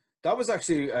 That was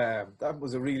actually, that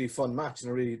was a really fun match and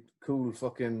a really cool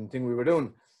fucking thing we were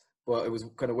doing. But it was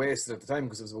kind of wasted at the time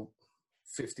because there was about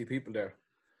 50 people there.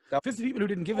 50 people who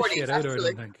didn't give a shit either, I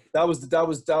don't think. That was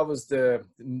the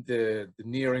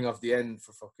nearing of the end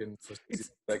for fucking.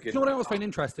 You know what I always find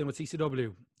interesting with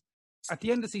CCW? At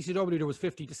the end of CCW, there was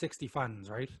 50 to 60 fans,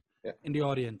 right? Yeah. In the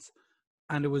audience.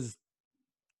 And it was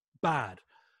bad.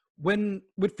 When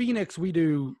with Phoenix, we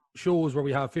do shows where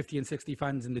we have 50 and 60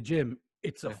 fans in the gym.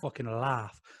 It's a fucking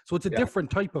laugh. So it's a different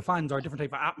type of fans or a different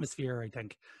type of atmosphere, I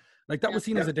think. Like that was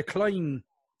seen as a decline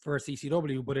for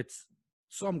CCW, but it's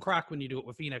some crack when you do it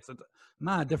with Phoenix. It's a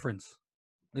mad difference.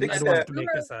 I don't want to make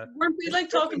this weren't we like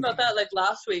talking about that like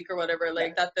last week or whatever?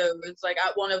 Like that there was like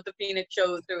at one of the Phoenix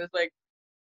shows there was like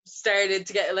started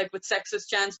to get like with sexist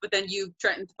chants, but then you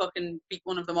threatened to fucking beat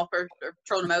one of them up or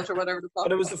throw them out or whatever the fuck.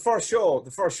 But it was the first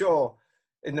show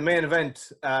in the main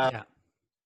event.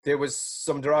 There was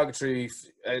some derogatory.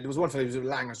 There was one fellow who was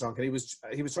Marion Armstrong, and he was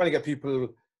trying to get people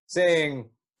saying,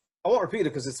 I won't repeat it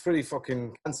because it's pretty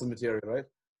fucking cancel material, right?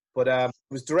 But it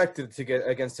was directed to get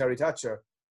against Terry Thatcher,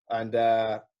 and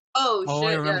I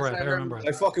remember it. I remember it.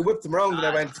 I fucking whipped him around and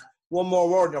I went, one more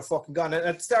word and you're fucking gone.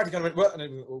 And it started kind of went, and I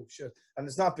went, oh shit. And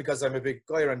it's not because I'm a big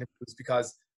guy or anything, it's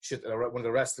because shit, one of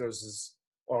the wrestlers is,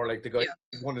 or like the guy,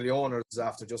 one of the owners is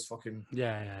after just fucking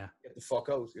get the fuck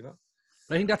out, you know?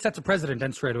 I think that sets a precedent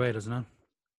then straight away, doesn't it?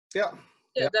 Yeah,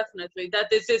 definitely. That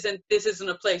this isn't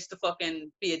a place to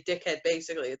fucking be a dickhead,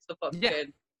 basically. It's the fucking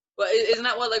kid. But isn't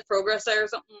that what like Progress say or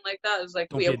something like that? It's like,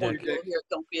 we have one rule here,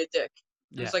 don't be a dick.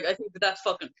 Yeah. It's like, I think that's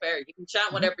fucking fair. You can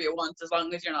chant whatever you want as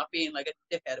long as you're not being like a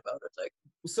dickhead about it. Like,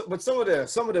 but some of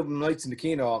the nights in the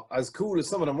Kino, as cool as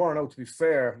some of them were, now to be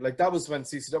fair, like that was when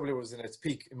CCW was in its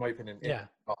peak, in my opinion.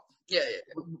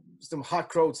 Some hot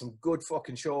crowds, some good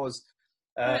fucking shows,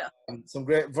 some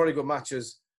great, very good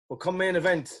matches. But come main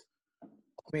event,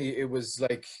 for me, it was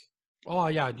like,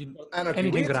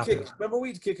 anything could happen. Remember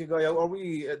we'd kick a guy out, or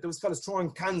there was fellas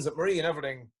throwing cans at Marie and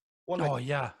everything. When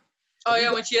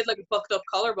she had like a fucked up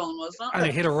collarbone, wasn't it? And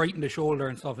they hit her right in the shoulder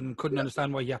and stuff, and couldn't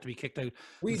understand why you had to be kicked out.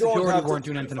 We weren't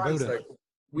doing anything about it.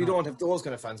 We don't have those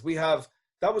kind of fans. We have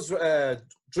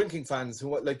drinking fans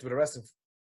who like to be wrestling.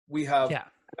 We have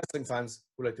wrestling fans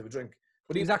who like to have a drink.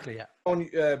 But on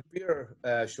beer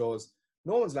shows,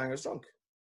 no one's langers drunk.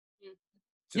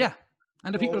 Yeah.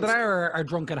 And the people that are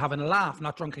drunk and having a laugh,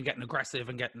 not drunk and getting aggressive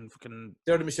and getting fucking...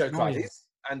 They're the Michelle Crotties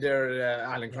and they're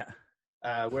Alan Crotty.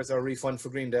 Where's our refund for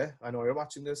Green Day? I know you're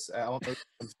watching this. I want my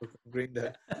refund for Green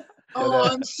Day.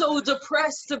 I'm so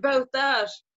depressed about that.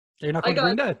 You're not going to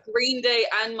Green Day? Green Day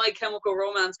and My Chemical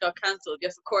Romance got cancelled.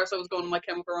 Yes, of course I was going to My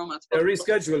Chemical Romance. They're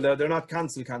rescheduled. They're not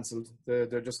cancelled.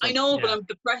 They're just... I know, but I'm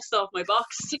depressed off my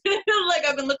box. Like,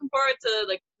 I've been looking forward to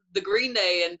like the Green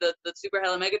Day and the Super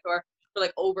Hella Mega Tour for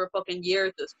like over a fucking year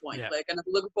at this point. Like, and I'm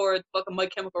looking forward to fucking My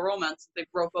Chemical Romance. They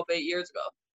broke up 8 years ago.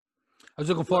 I was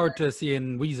looking forward to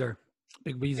seeing Weezer.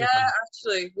 Big Weezer. Yeah,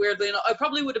 actually, weirdly enough, I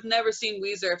probably would have never seen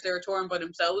Weezer if they were touring by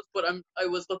themselves, but I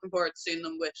was looking forward to seeing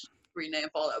them with Green Day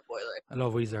and Fall Out Boy. Like. I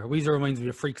love Weezer. Weezer reminds me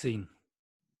of Freak Scene.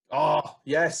 Oh,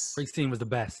 yes. Freak Scene was the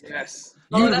best. Yes.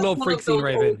 You would have loved Freak Scene,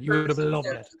 Raven. You would have loved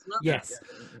it. Yes.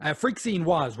 Freak Scene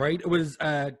was, right? It was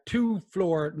a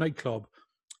 2-floor nightclub.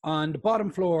 On the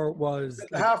bottom floor was...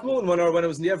 The Half Moon one, or when it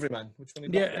was in the Everyman? Which one?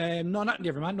 No, not in the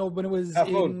Everyman. No, when it was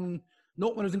when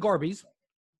it was in Gorby's.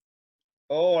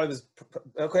 Oh, I was...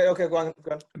 Okay, go on.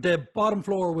 The bottom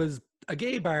floor was a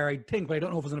gay bar, I think, but I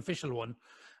don't know if it was an official one.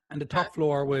 And the top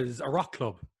floor was a rock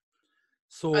club.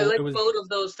 So I like it was, both of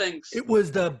those things. It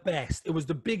was the best. It was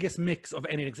the biggest mix of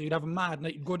anything. So you'd have a mad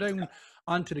night. You'd go down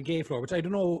onto the gay floor, which I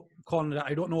don't know, calling it,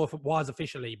 I don't know if it was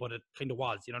officially, but it kind of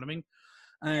was, you know what I mean?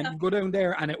 And you go down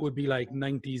there and it would be like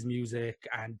 90s music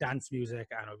and dance music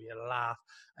and it would be a laugh.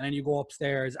 And then you go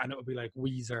upstairs and it would be like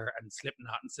Weezer and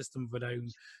Slipknot and System of a Down.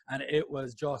 And it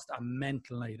was just a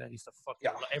mental night. I used to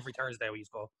every Thursday we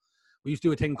used to go. We used to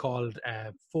do a thing called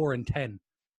 4 and 10,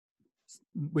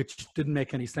 which didn't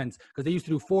make any sense because they used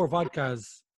to do 4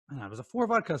 vodkas. It was a 4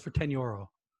 vodkas for €10.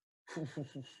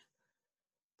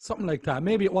 Something like that.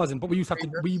 Maybe it wasn't, but we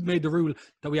made the rule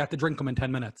that we had to drink them in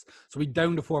 10 minutes. So we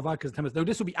downed the 4 vodkas in 10 minutes. Now,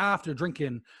 this would be after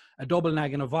drinking a double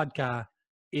naggin of vodka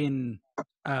in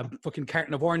a fucking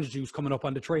carton of orange juice coming up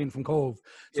on the train from Cove.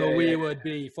 So we would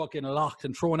be fucking locked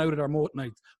and thrown out at our moat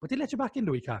nights. But they let you back in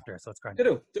the week after, so it's great. They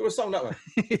do. There was something that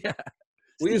way. Yeah.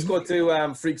 We used to go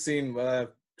to Freak Scene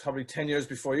probably 10 years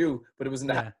before you, but it was in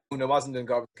the Half Moon. It wasn't in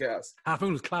Garbage Chaos. Half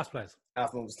Moon was class place.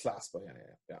 Half Moon was class, but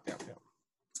yeah.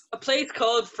 A place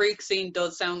called Freak Scene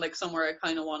does sound like somewhere I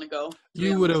kind of want to go.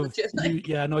 You would have,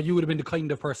 you would have been the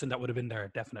kind of person that would have been there,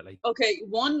 definitely. Okay,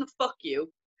 1, fuck you.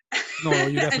 No,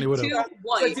 you definitely would have. 2,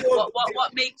 why?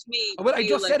 What makes me? Well, I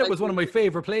just said it was one of my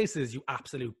favorite places. You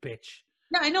absolute bitch.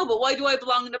 Yeah, I know, but why do I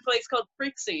belong in a place called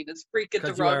Freak Scene? It's freak at the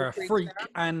Because you are a freak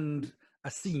and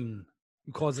a scene.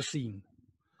 You cause a scene.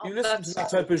 You listen to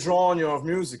that type of genre of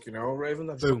music, you know, Raven.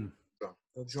 That Boom.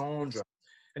 The genre.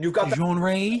 And you've got the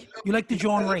genre. You like the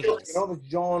genre. You know, the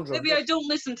genre. Maybe I don't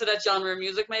listen to that genre of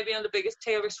music. Maybe I'm the biggest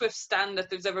Taylor Swift stan that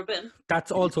there's ever been.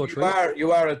 That's also true.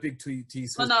 You are a big T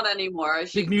Swift. Well, not anymore.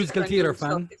 Big musical theatre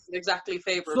fan. It's exactly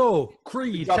favorite. So,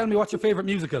 Creed, tell me what's your favorite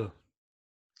musical?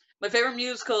 My favorite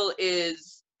musical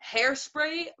is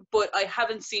Hairspray, but I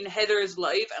haven't seen Heathers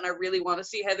live, and I really want to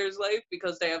see Heathers live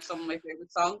because they have some of my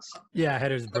favorite songs. Yeah,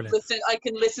 Heathers is brilliant. I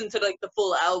can listen to like the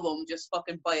full album just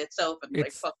fucking by itself, and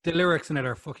the lyrics in it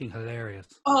are fucking hilarious.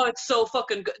 Oh, it's so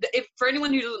fucking good. If for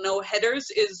anyone who doesn't know, Heathers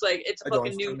is like it's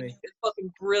fucking new. It's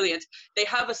fucking brilliant. They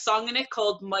have a song in it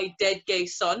called "My Dead Gay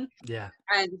Son." Yeah,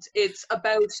 and it's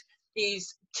about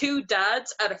these 2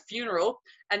 dads at a funeral,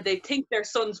 and they think their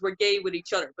sons were gay with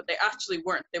each other, but they actually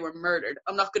weren't. They were murdered.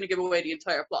 I'm not going to give away the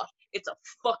entire plot. It's a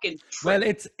fucking trip. Well,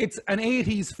 it's an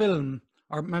 80s film,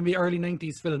 or maybe early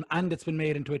 90s film, and it's been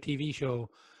made into a TV show.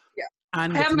 Yeah.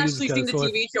 And I haven't actually seen the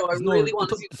TV show. I really want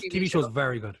to see the TV show. The TV show is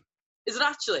very good. Is it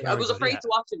actually? I was afraid to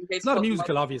watch it in case it's not a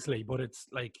musical, obviously, but it's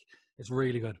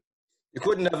really good. You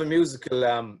couldn't have a musical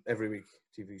every week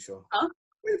TV show. Huh?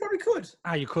 Well, you probably could.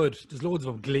 You could. There's loads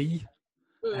of them. Glee.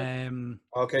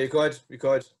 Okay, you could.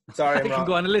 Sorry, I can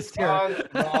go on a list here.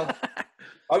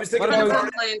 I was thinking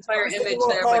about my entire image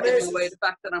there by giving away the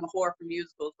fact that I'm a whore for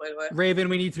musicals, by the way. Raven,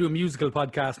 we need to do a musical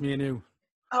podcast, me and you.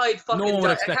 I'd fucking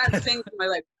die. I can't sing for my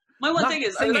life. My one thing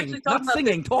is, I was actually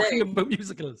talking about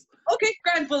musicals. Okay,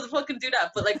 grand, we'll fucking do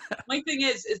that. But like, my thing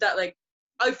is that like,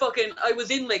 I was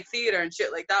in like theater and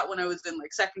shit like that when I was in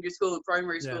like secondary school and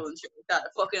primary school and shit like that.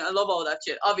 I love all that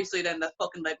shit. Obviously, then that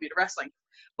fucking led me to wrestling.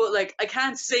 But like, I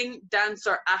can't sing, dance,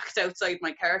 or act outside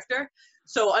my character.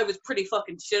 So I was pretty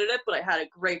fucking shit at it, but I had a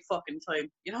great fucking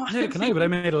time. You know what I mean? But I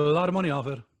made a lot of money off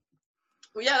it.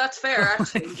 Well, yeah, that's fair,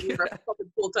 actually. You're a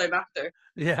fucking full-time actor.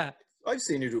 Yeah. I've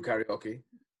seen you do karaoke.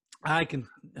 I can.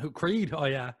 Creed? Oh,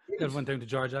 yeah. I went down to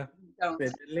Georgia. That'll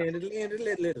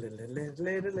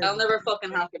never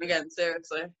fucking happen again,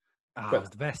 seriously. It was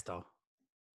the best, though.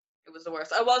 It was the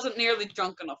worst. I wasn't nearly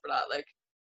drunk enough for that, like.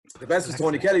 The best was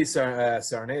Tony Kelly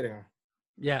serenading her.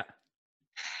 Yeah.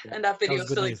 And that video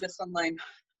still exists online.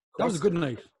 That was a good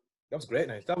night. That was a great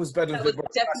night. That was better than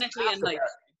definitely a night.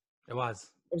 It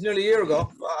was. It was nearly a year ago.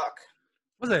 Fuck.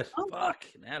 Was it? Oh, fuck.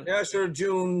 Yeah, sure.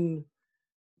 June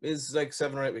is like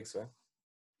 7 or 8 weeks away.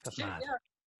 That's mad. Yeah.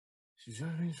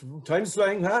 Time's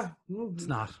flying, huh? It's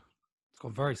not. It's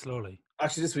going very slowly.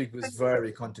 Actually, this week was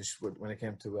very cuntish when it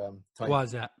came to time. It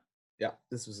was, yeah. Yeah,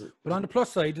 this was it. But on the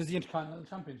plus side, there's the Intercontinental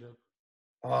Championship.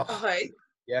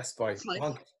 Yes, boy.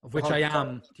 Of which I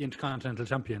am the Intercontinental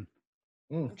Champion.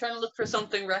 I'm trying to look for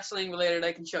something wrestling related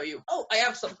I can show you. Oh, I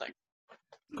have something.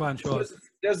 Go on, show us.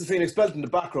 There's the Phoenix belt in the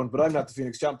background, but I'm not the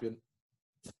Phoenix champion.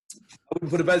 I wouldn't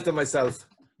put a belt on myself.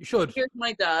 You should. Here's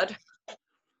my dad. Is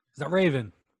that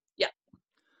Raven? Yeah.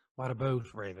 What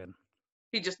about Raven?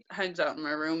 He just hangs out in my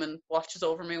room and watches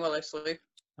over me while I sleep.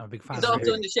 I'm a big fan. He's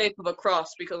also in the shape of a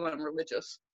cross because I'm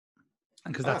religious.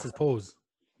 And because that's his pose.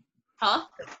 Huh?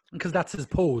 Because that's his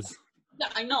pose. Yeah,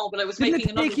 I know, but I was Didn't making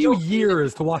it take you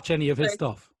years to watch any of his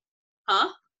stuff? Huh?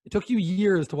 It took you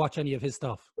years to watch any of his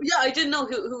stuff. Yeah, I didn't know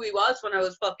who he was when I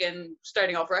was fucking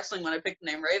starting off wrestling when I picked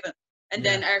the name Raven. And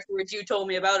then afterwards you told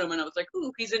me about him and I was like,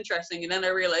 ooh, he's interesting. And then I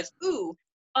realized, ooh,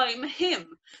 I'm him.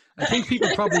 I think people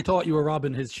probably thought you were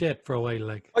robbing his shit for a while.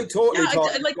 Like, I totally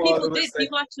thought. people did.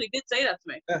 People actually did say that to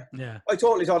me. Yeah. I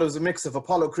totally thought it was a mix of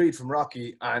Apollo Creed from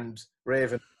Rocky and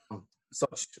Raven.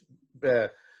 Such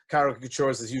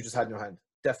caricatures as you just had in your hand.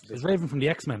 Definitely. It was Raven from the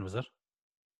X-Men, was it?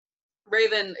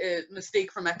 Raven is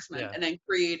Mystique from X-Men, and then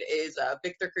Creed is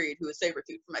Victor Creed, who is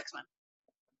Sabretooth from X-Men.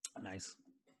 Nice.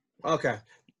 Okay.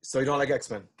 So you don't like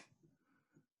X-Men?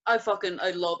 I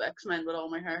love X-Men with all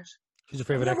my heart. Who's your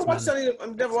favorite X-Men?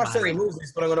 I've never watched any of the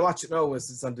movies, but I'm going to watch it now.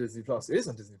 It's on Disney Plus. It is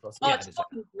on Disney Plus. Oh, it's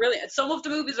fucking brilliant. Some of the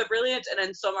movies are brilliant, and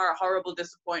then some are a horrible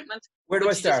disappointment. Where do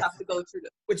I start? You just have to go through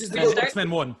them. Which is the good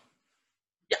X-Men 1.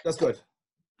 Yeah. That's good.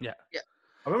 Yeah.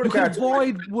 I remember you can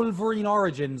avoid Wolverine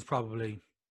Origins, probably.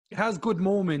 It has good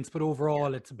moments, but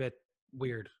overall it's a bit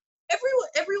weird.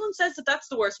 Everyone says that that's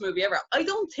the worst movie ever. I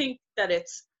don't think that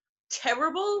it's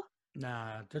terrible.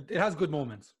 Nah, it has good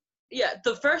moments. Yeah,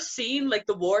 the first scene, like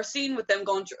the war scene with them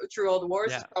going through all the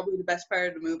wars, is probably the best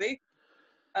part of the movie.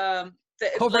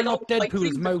 Covering up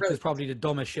Deadpool's mouth is probably the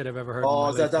dumbest shit I've ever heard. Oh,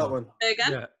 is that one? Say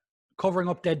again? Yeah. Covering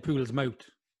up Deadpool's mouth.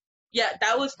 Yeah,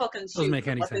 that was fucking stupid. Doesn't make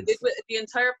any sense. The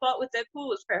entire plot with Deadpool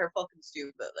was fair fucking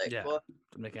stupid. Like, yeah, doesn't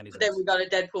make any sense. Then we got a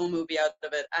Deadpool movie out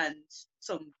of it and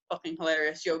some fucking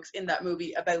hilarious jokes in that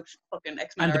movie about fucking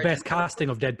X-Men. And the best casting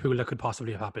of Deadpool that could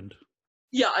possibly have happened.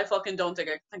 Yeah, I fucking don't think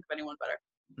I can think of anyone better.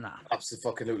 Nah.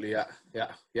 Absolutely, yeah.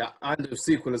 And the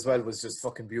sequel as well was just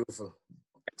fucking beautiful.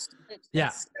 Yeah.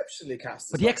 Exceptionally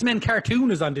cast. But the X-Men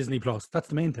cartoon is on Disney Plus. That's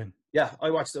the main thing. Yeah,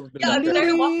 I watched it. Yeah, I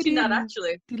started watching that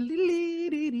actually.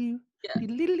 Yeah. I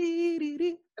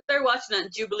started watching that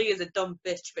and Jubilee is a dumb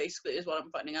bitch, basically, is what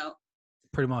I'm finding out.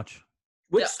 Pretty much.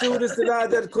 Which dude is the lad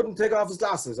that couldn't take off his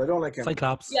glasses? I don't like him.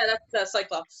 Cyclops. Yeah, that's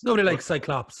Cyclops. Nobody likes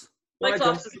Cyclops.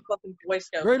 Cyclops is a fucking Boy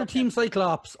Scout. You're either Team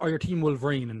Cyclops or your Team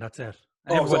Wolverine, and that's it.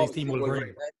 And everybody's Team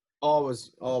Wolverine.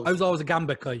 Always. I was always a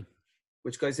Gambit guy.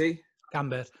 Which guy's he?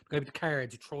 Gambit. The guy with the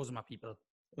cards who throws them at people.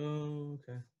 Oh,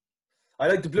 okay. I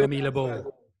like the blue lad.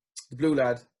 The blue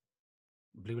lad.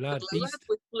 Blue lad. Blue lad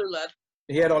with blue lad.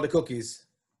 He had all the cookies.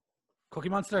 Cookie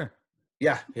Monster?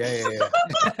 Yeah.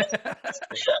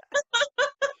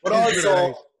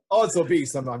 But also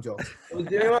Beast, I'm not joking.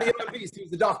 You know Beast, he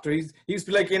was the doctor. He used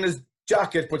to be like in his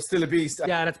jacket, but still a beast.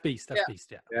 Yeah, that's Beast. That's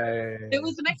Beast, Yeah. There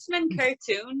was an X-Men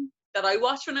cartoon that I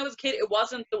watched when I was a kid. It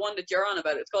wasn't the one that you're on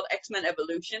about. It's called X-Men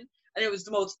Evolution. And it was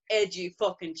the most edgy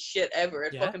fucking shit ever.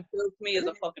 It fucking built me as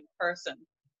a fucking person.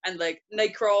 And like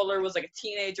Nightcrawler was like a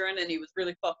teenager in it, and he was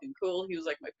really fucking cool. He was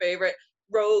like my favorite.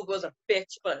 Rogue was a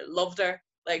bitch, but I loved her.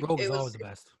 Like Rogue was always the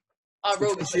best.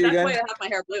 Rogue. That's why I have my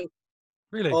hair blue.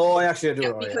 Really? Oh, I actually do.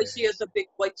 Yeah, because she has a big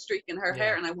white streak in her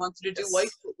hair, and I wanted to do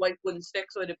white, but white wouldn't stick,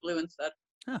 so I did blue instead.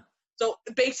 Huh. So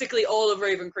basically, all of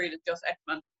Raven Creed is just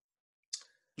X-Men.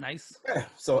 Nice. Yeah,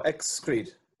 so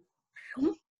X-Creed.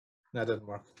 No, that didn't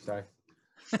work. Sorry.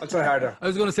 I'll try harder. I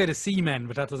was going to say the C-Men,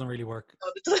 but that doesn't really work.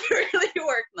 No, it doesn't really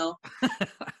work, no.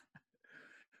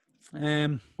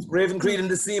 Raven Creed and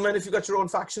the Seamen, if you got your own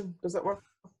faction, does that work?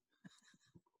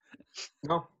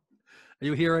 No. Are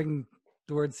you hearing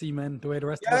the word Seamen the way the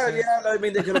rest of us Yeah, I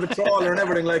mean, they can have a trawler and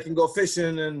everything, like, and go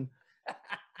fishing and...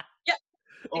 Yeah,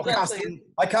 exactly.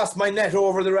 I cast my net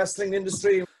over the wrestling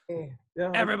industry.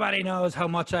 Yeah. Everybody knows how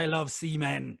much I love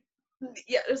Seamen.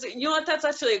 Yeah, you know what? That's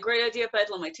actually a great idea,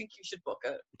 Bedlam. I think you should book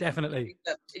it. Definitely.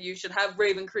 You should have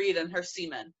Raven Creed and her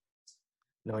Seamen.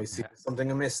 No, you see,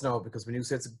 something amiss now, because when you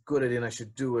say it's a good idea and I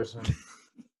should do it.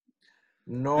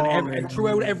 No. And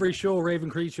throughout every show, Raven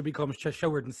Creed should become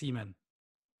showered in semen.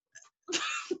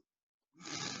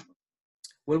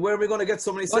 Well, where are we going to get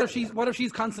so many? What if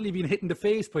she's constantly being hit in the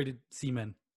face by the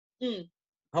semen?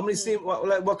 How many semen?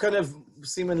 What kind of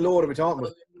semen load are we talking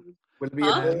about? Will it be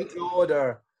a load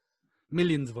or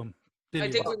millions of them? I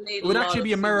think it would actually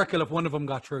be a miracle if one of them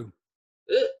got through.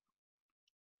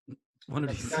 One of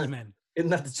these semen.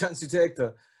 Isn't that the chance you take,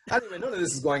 though? Anyway, none of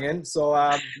this is going in, so...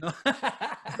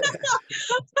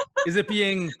 Is it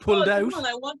being pulled out? Come on,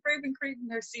 I want Raven Creed and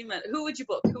her seaman. Who would you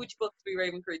book? Who would you book to be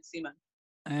Raven Creed's seaman?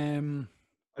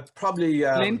 I'd probably...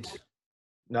 Flint?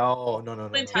 No.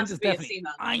 Flint has to be a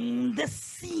seaman. I'm the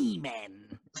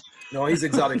seaman. No, he's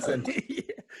exotic, Flint.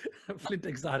 Flint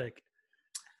exotic.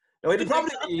 No, it'd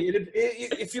probably be...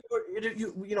 If you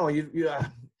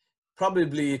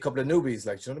probably a couple of newbies,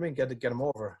 like, you know what I mean? Get them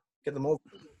over. Get them over.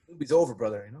 Newbies over,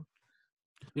 brother, you know?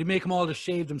 You'd make them all just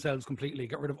shave themselves completely,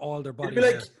 get rid of all their body hair.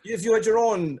 It'd be like if you had your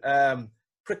own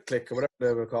prick click or whatever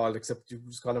they were called, except you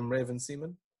just call them Raven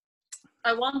Seaman.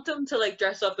 I want them to like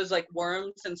dress up as like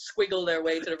worms and squiggle their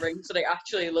way to the ring so they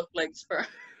actually look like sperm.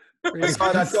 I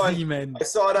saw that done. I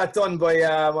saw that done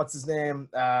by what's his name?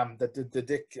 The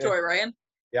Dick. Joy Ryan.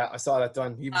 Yeah, I saw that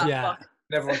done. He was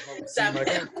never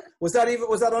Damn. Was that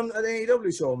on an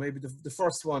AEW show? Maybe the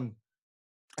first one.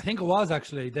 I think it was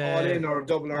actually All in or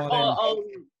double or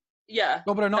yeah.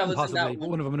 Double or nothing possibly.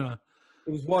 One of them anyway.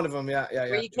 It was one of them, yeah.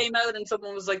 Where he came out and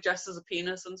someone was like dressed as a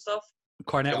penis and stuff.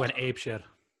 Cornette went ape shit.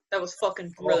 That was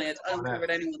fucking brilliant. I don't care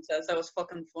what anyone says. That was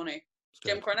fucking funny.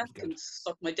 Jim Cornette can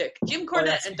suck my dick. Jim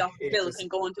Cornette and Dr. Phil can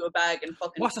go into a bag and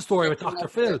fucking... What's the story with Dr.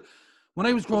 Phil? When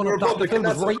I was growing up, Dr. Phil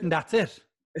was right and that's it.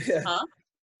 Yeah. Huh?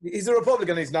 He's a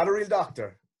Republican. He's not a real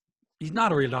doctor. He's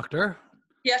not a real doctor.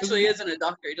 He actually isn't a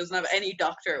doctor. He doesn't have any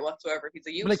doctorate whatsoever. He's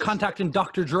a useless... Like contacting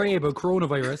Dr. Dre about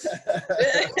coronavirus.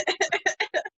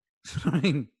 I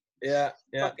mean... Yeah.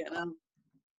 Fucking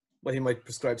Well, he might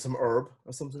prescribe some herb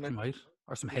or something like that. He might.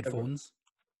 Or some headphones.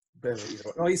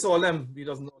 No, he saw them. He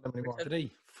doesn't know them anymore. Did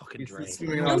he? Fucking Dre. He's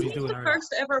the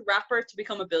first ever rapper to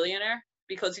become a billionaire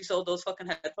because he sold those fucking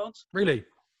headphones. Really?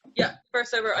 Yeah,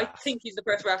 first ever. I think he's the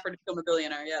first rapper to become a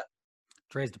billionaire, yeah.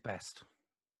 Dre's the best.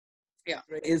 Yeah.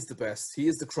 Dre is the best. He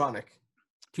is the Chronic.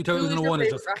 2001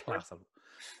 is just class.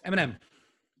 Eminem.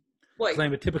 Why?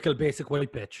 I'm a typical basic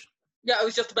white bitch. Yeah, I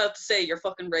was just about to say you're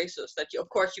fucking racist. That of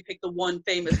course you picked the one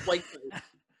famous white dude.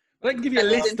 I can give you a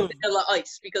list of Vanilla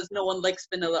Ice because no one likes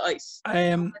Vanilla Ice.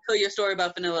 I'll tell you a story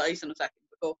about Vanilla Ice in a second.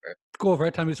 But go for it. Go for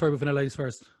it. Tell me the story about Vanilla Ice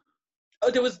first. Oh,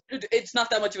 it's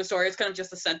not that much of a story. It's kind of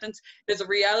just a sentence. There's a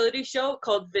reality show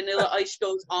called Vanilla Ice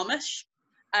Goes Amish.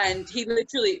 And he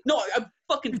literally, no, I'm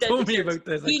fucking dead. Told me about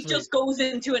this, he just goes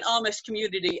into an Amish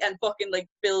community and fucking like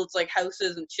builds like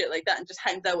houses and shit like that and just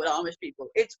hangs out with Amish people.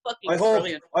 It's fucking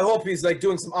brilliant. I hope he's like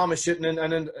doing some Amish shit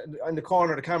and in the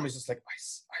corner of the camera he's just like,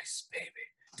 ice, baby.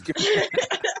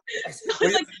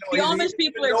 Like the Amish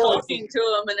people are talking to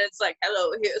him and it's like,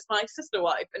 hello, here's my sister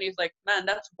wife. And he's like, man,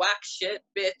 that's whack shit,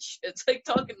 bitch. It's like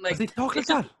talking like... Does he talk like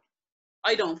that?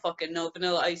 I don't fucking know.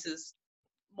 Vanilla Ice is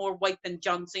more white than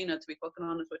John Cena, to be fucking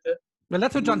honest with you. Well,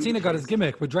 that's what John Cena got his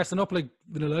gimmick. We're dressing up like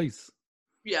Vanilla Ice.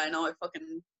 Yeah, I know. I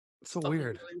fucking... So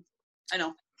weird. I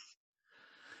know.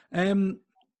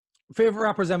 Favorite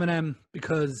rapper's Eminem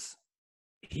because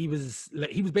he was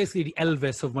basically the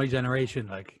Elvis of my generation.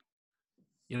 Like,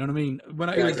 you know what I mean? When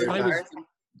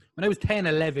I was 10,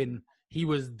 11, he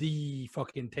was the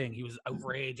fucking thing. He was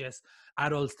outrageous.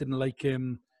 Adults didn't like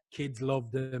him. Kids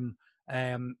loved him.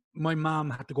 My mom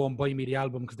had to go and buy me the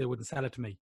album because they wouldn't sell it to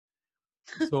me.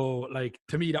 So, like,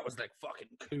 to me, that was like fucking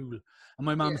cool. And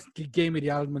my mom gave me the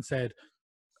album and said,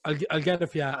 I'll get it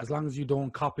for you as long as you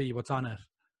don't copy what's on it.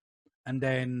 And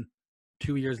then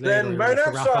 2 years later, it was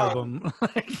the rap album.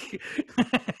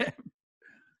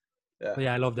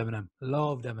 Yeah, I loved Eminem.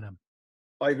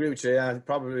 I agree with you. Yeah,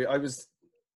 probably. I was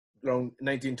around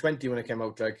 1920 when it came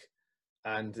out, like,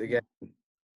 and again,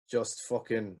 just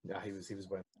fucking. Yeah, he was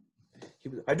well.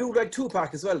 I do like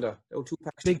Tupac as well, though. Oh,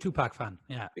 Tupac. Big Tupac fan.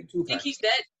 Yeah. Big Tupac. I think he's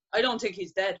dead. I don't think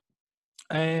he's dead.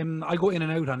 I go in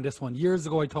and out on this one. Years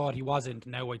ago, I thought he wasn't.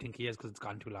 Now I think he is because it's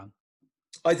gone too long.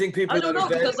 I think people that are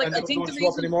dead because, like, and don't show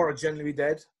up anymore are generally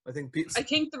dead. I think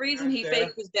the reason he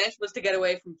faked his death was to get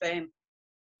away from fame.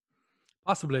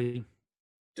 Possibly.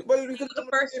 Well, because the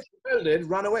first did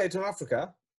ran away to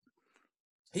Africa.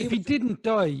 If he didn't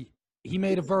die, he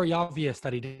made it very obvious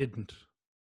that he didn't.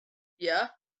 Yeah.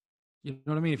 You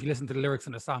know what I mean? If you listen to the lyrics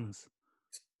in the songs.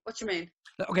 What you mean?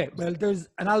 Okay, well, there's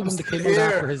an album that came out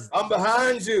after his... I'm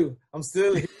behind you. I'm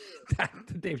still here.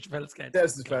 The Dave Chappelle sketch.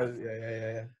 That's the Chappelle.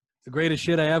 Yeah. It's the greatest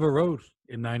shit I ever wrote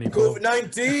in 94.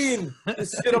 COVID-19.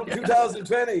 This shit up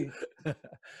 2020.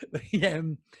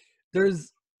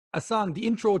 There's a song, the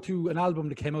intro to an album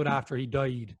that came out after he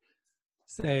died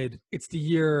said, it's the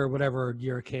year, whatever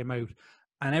year it came out,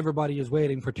 and everybody is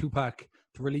waiting for Tupac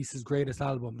to release his greatest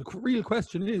album. The real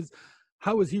question is,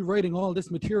 how is he writing all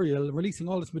this material, releasing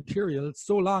all this material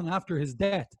so long after his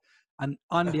death? And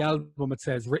on the album it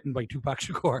says, written by Tupac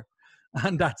Shakur.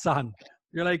 And that's on.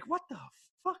 You're like, what the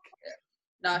fuck?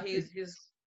 Nah, he's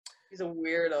a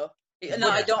weirdo.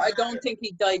 I don't think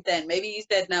he died then. Maybe he's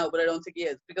dead now, but I don't think he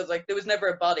is because like there was never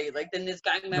a body. Like then his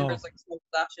gang members like smoked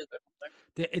ashes or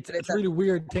something. It's a really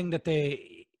weird thing that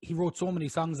he wrote so many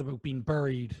songs about being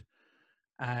buried,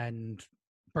 and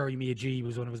 "Bury Me a G"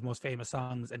 was one of his most famous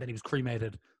songs, and then he was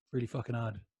cremated. Really fucking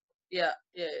odd. Yeah.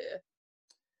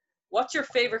 What's your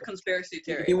favorite conspiracy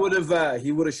theory? He would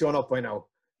have shown up by now.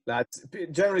 Lads,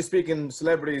 generally speaking,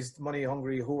 celebrities, money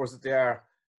hungry whores that they are,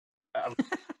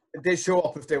 they show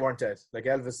up if they weren't dead. Like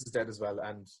Elvis is dead as well,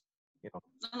 and you know.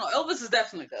 No, Elvis is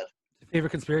definitely dead.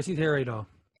 Favorite conspiracy theory, though?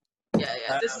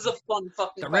 Yeah. This is a fun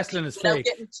fucking. The wrestling is without fake.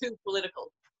 getting too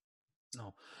political.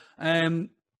 No.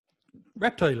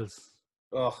 Reptiles.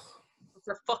 Oh,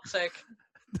 For fuck's sake.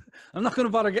 I'm not going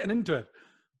to bother getting into it.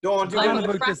 don't you I'm want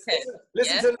a to crackhead.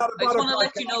 listen Yeah? to another I just want to podcast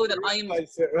let you know that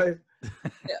right?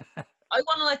 I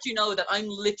want to let you know that I'm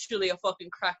literally a fucking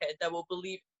crackhead that will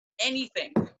believe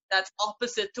anything that's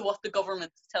opposite to what the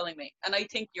government is telling me. And I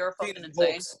think you're fucking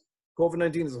insane.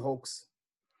 COVID-19 is a hoax.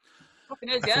 Fucking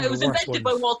is, That's yeah. It was invented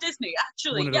by Walt Disney,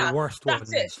 actually. One of the worst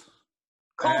that's ones. it.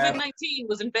 COVID-19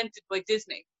 was invented by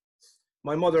Disney.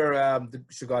 My mother,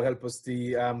 should God help us,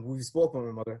 we spoke with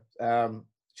my mother.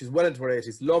 She's well into her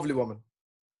 80s, lovely woman.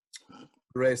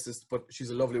 Racist, but she's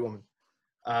a lovely woman.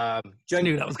 I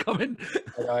knew that was coming.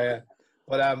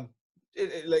 But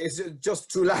it's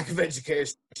just through lack of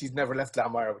education. She's never left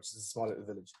Glanmire, which is a small little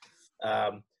village.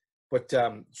 But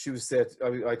she was said,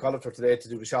 I called up to her today to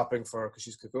do the shopping for her because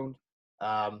she's cocooned.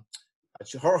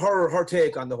 Her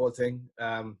take on the whole thing,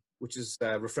 which is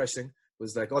refreshing,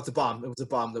 was like, oh, it's a bomb. It was a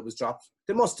bomb that was dropped.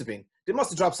 They must have been. They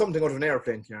must have dropped something out of an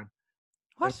airplane, Kieran.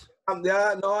 What?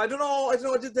 Yeah, no, I don't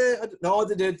know. Did they? No,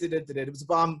 they did. It was a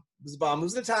bomb. It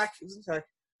was an attack.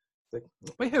 Like,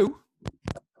 Wait, who?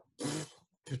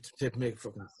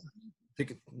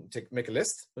 Make a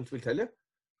list, and we'll tell you.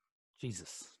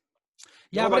 Jesus.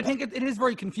 Yeah, but I think it is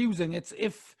very confusing. It's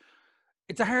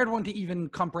a hard one to even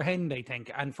comprehend, I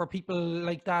think. And for people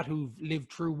like that who've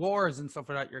lived through wars and stuff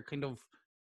like that, you're kind of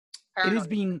it is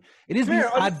being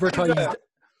advertised.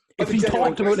 It's been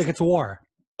talked about like it's a war.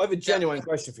 I have a genuine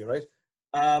question for you, right?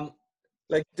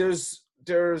 Like there's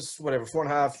whatever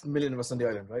 4.5 million of us on the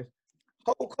island, right?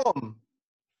 How come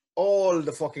all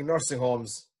the fucking nursing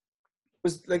homes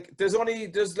was like there's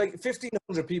like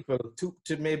 1,500 people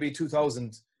to maybe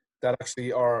 2,000 that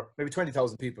actually are maybe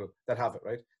 20,000 people that have it,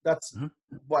 right? That's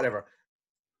whatever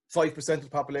 5% of the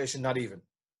population, not even.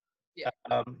 Yeah.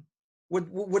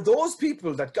 Would those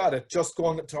people that got it just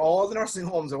going to all the nursing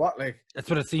homes or what? Like that's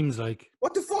what it seems like.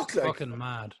 What the fuck? Like fucking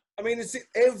mad. I mean, it's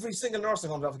every single nursing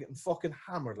home after getting fucking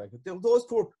hammered. Like those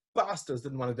poor bastards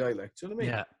didn't want to die. Like, do you know what I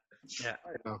mean? Yeah.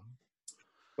 I don't know.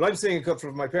 Well, I'm seeing it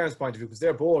from my parents' point of view because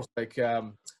they're both like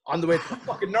on the way to the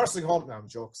fucking nursing home. No, I'm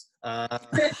jokes.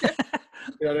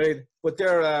 You know what I mean? But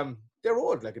they're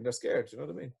old, like, and they're scared. You know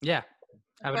what I mean? Yeah.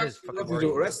 How it is. Nothing to do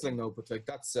with wrestling now, but like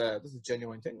that's a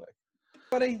genuine thing. Like,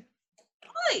 buddy.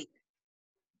 Hi.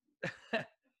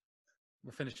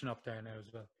 We're finishing up there now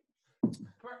as well.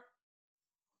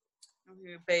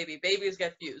 Babies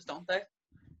get views, don't they?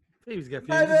 Babies get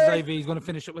views. This is Ivy. He's going to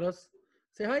finish it with us.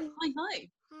 Say hi. Hi.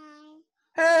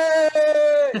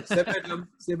 Hey! Say Bedlam.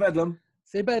 Say Bedlam.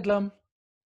 Say Bedlam.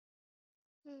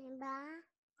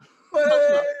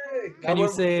 Hey! Can you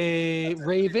say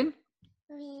Raven?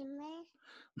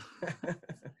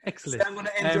 Excellent.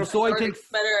 So I think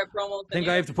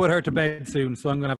I have to put her to bed soon, so I'm going to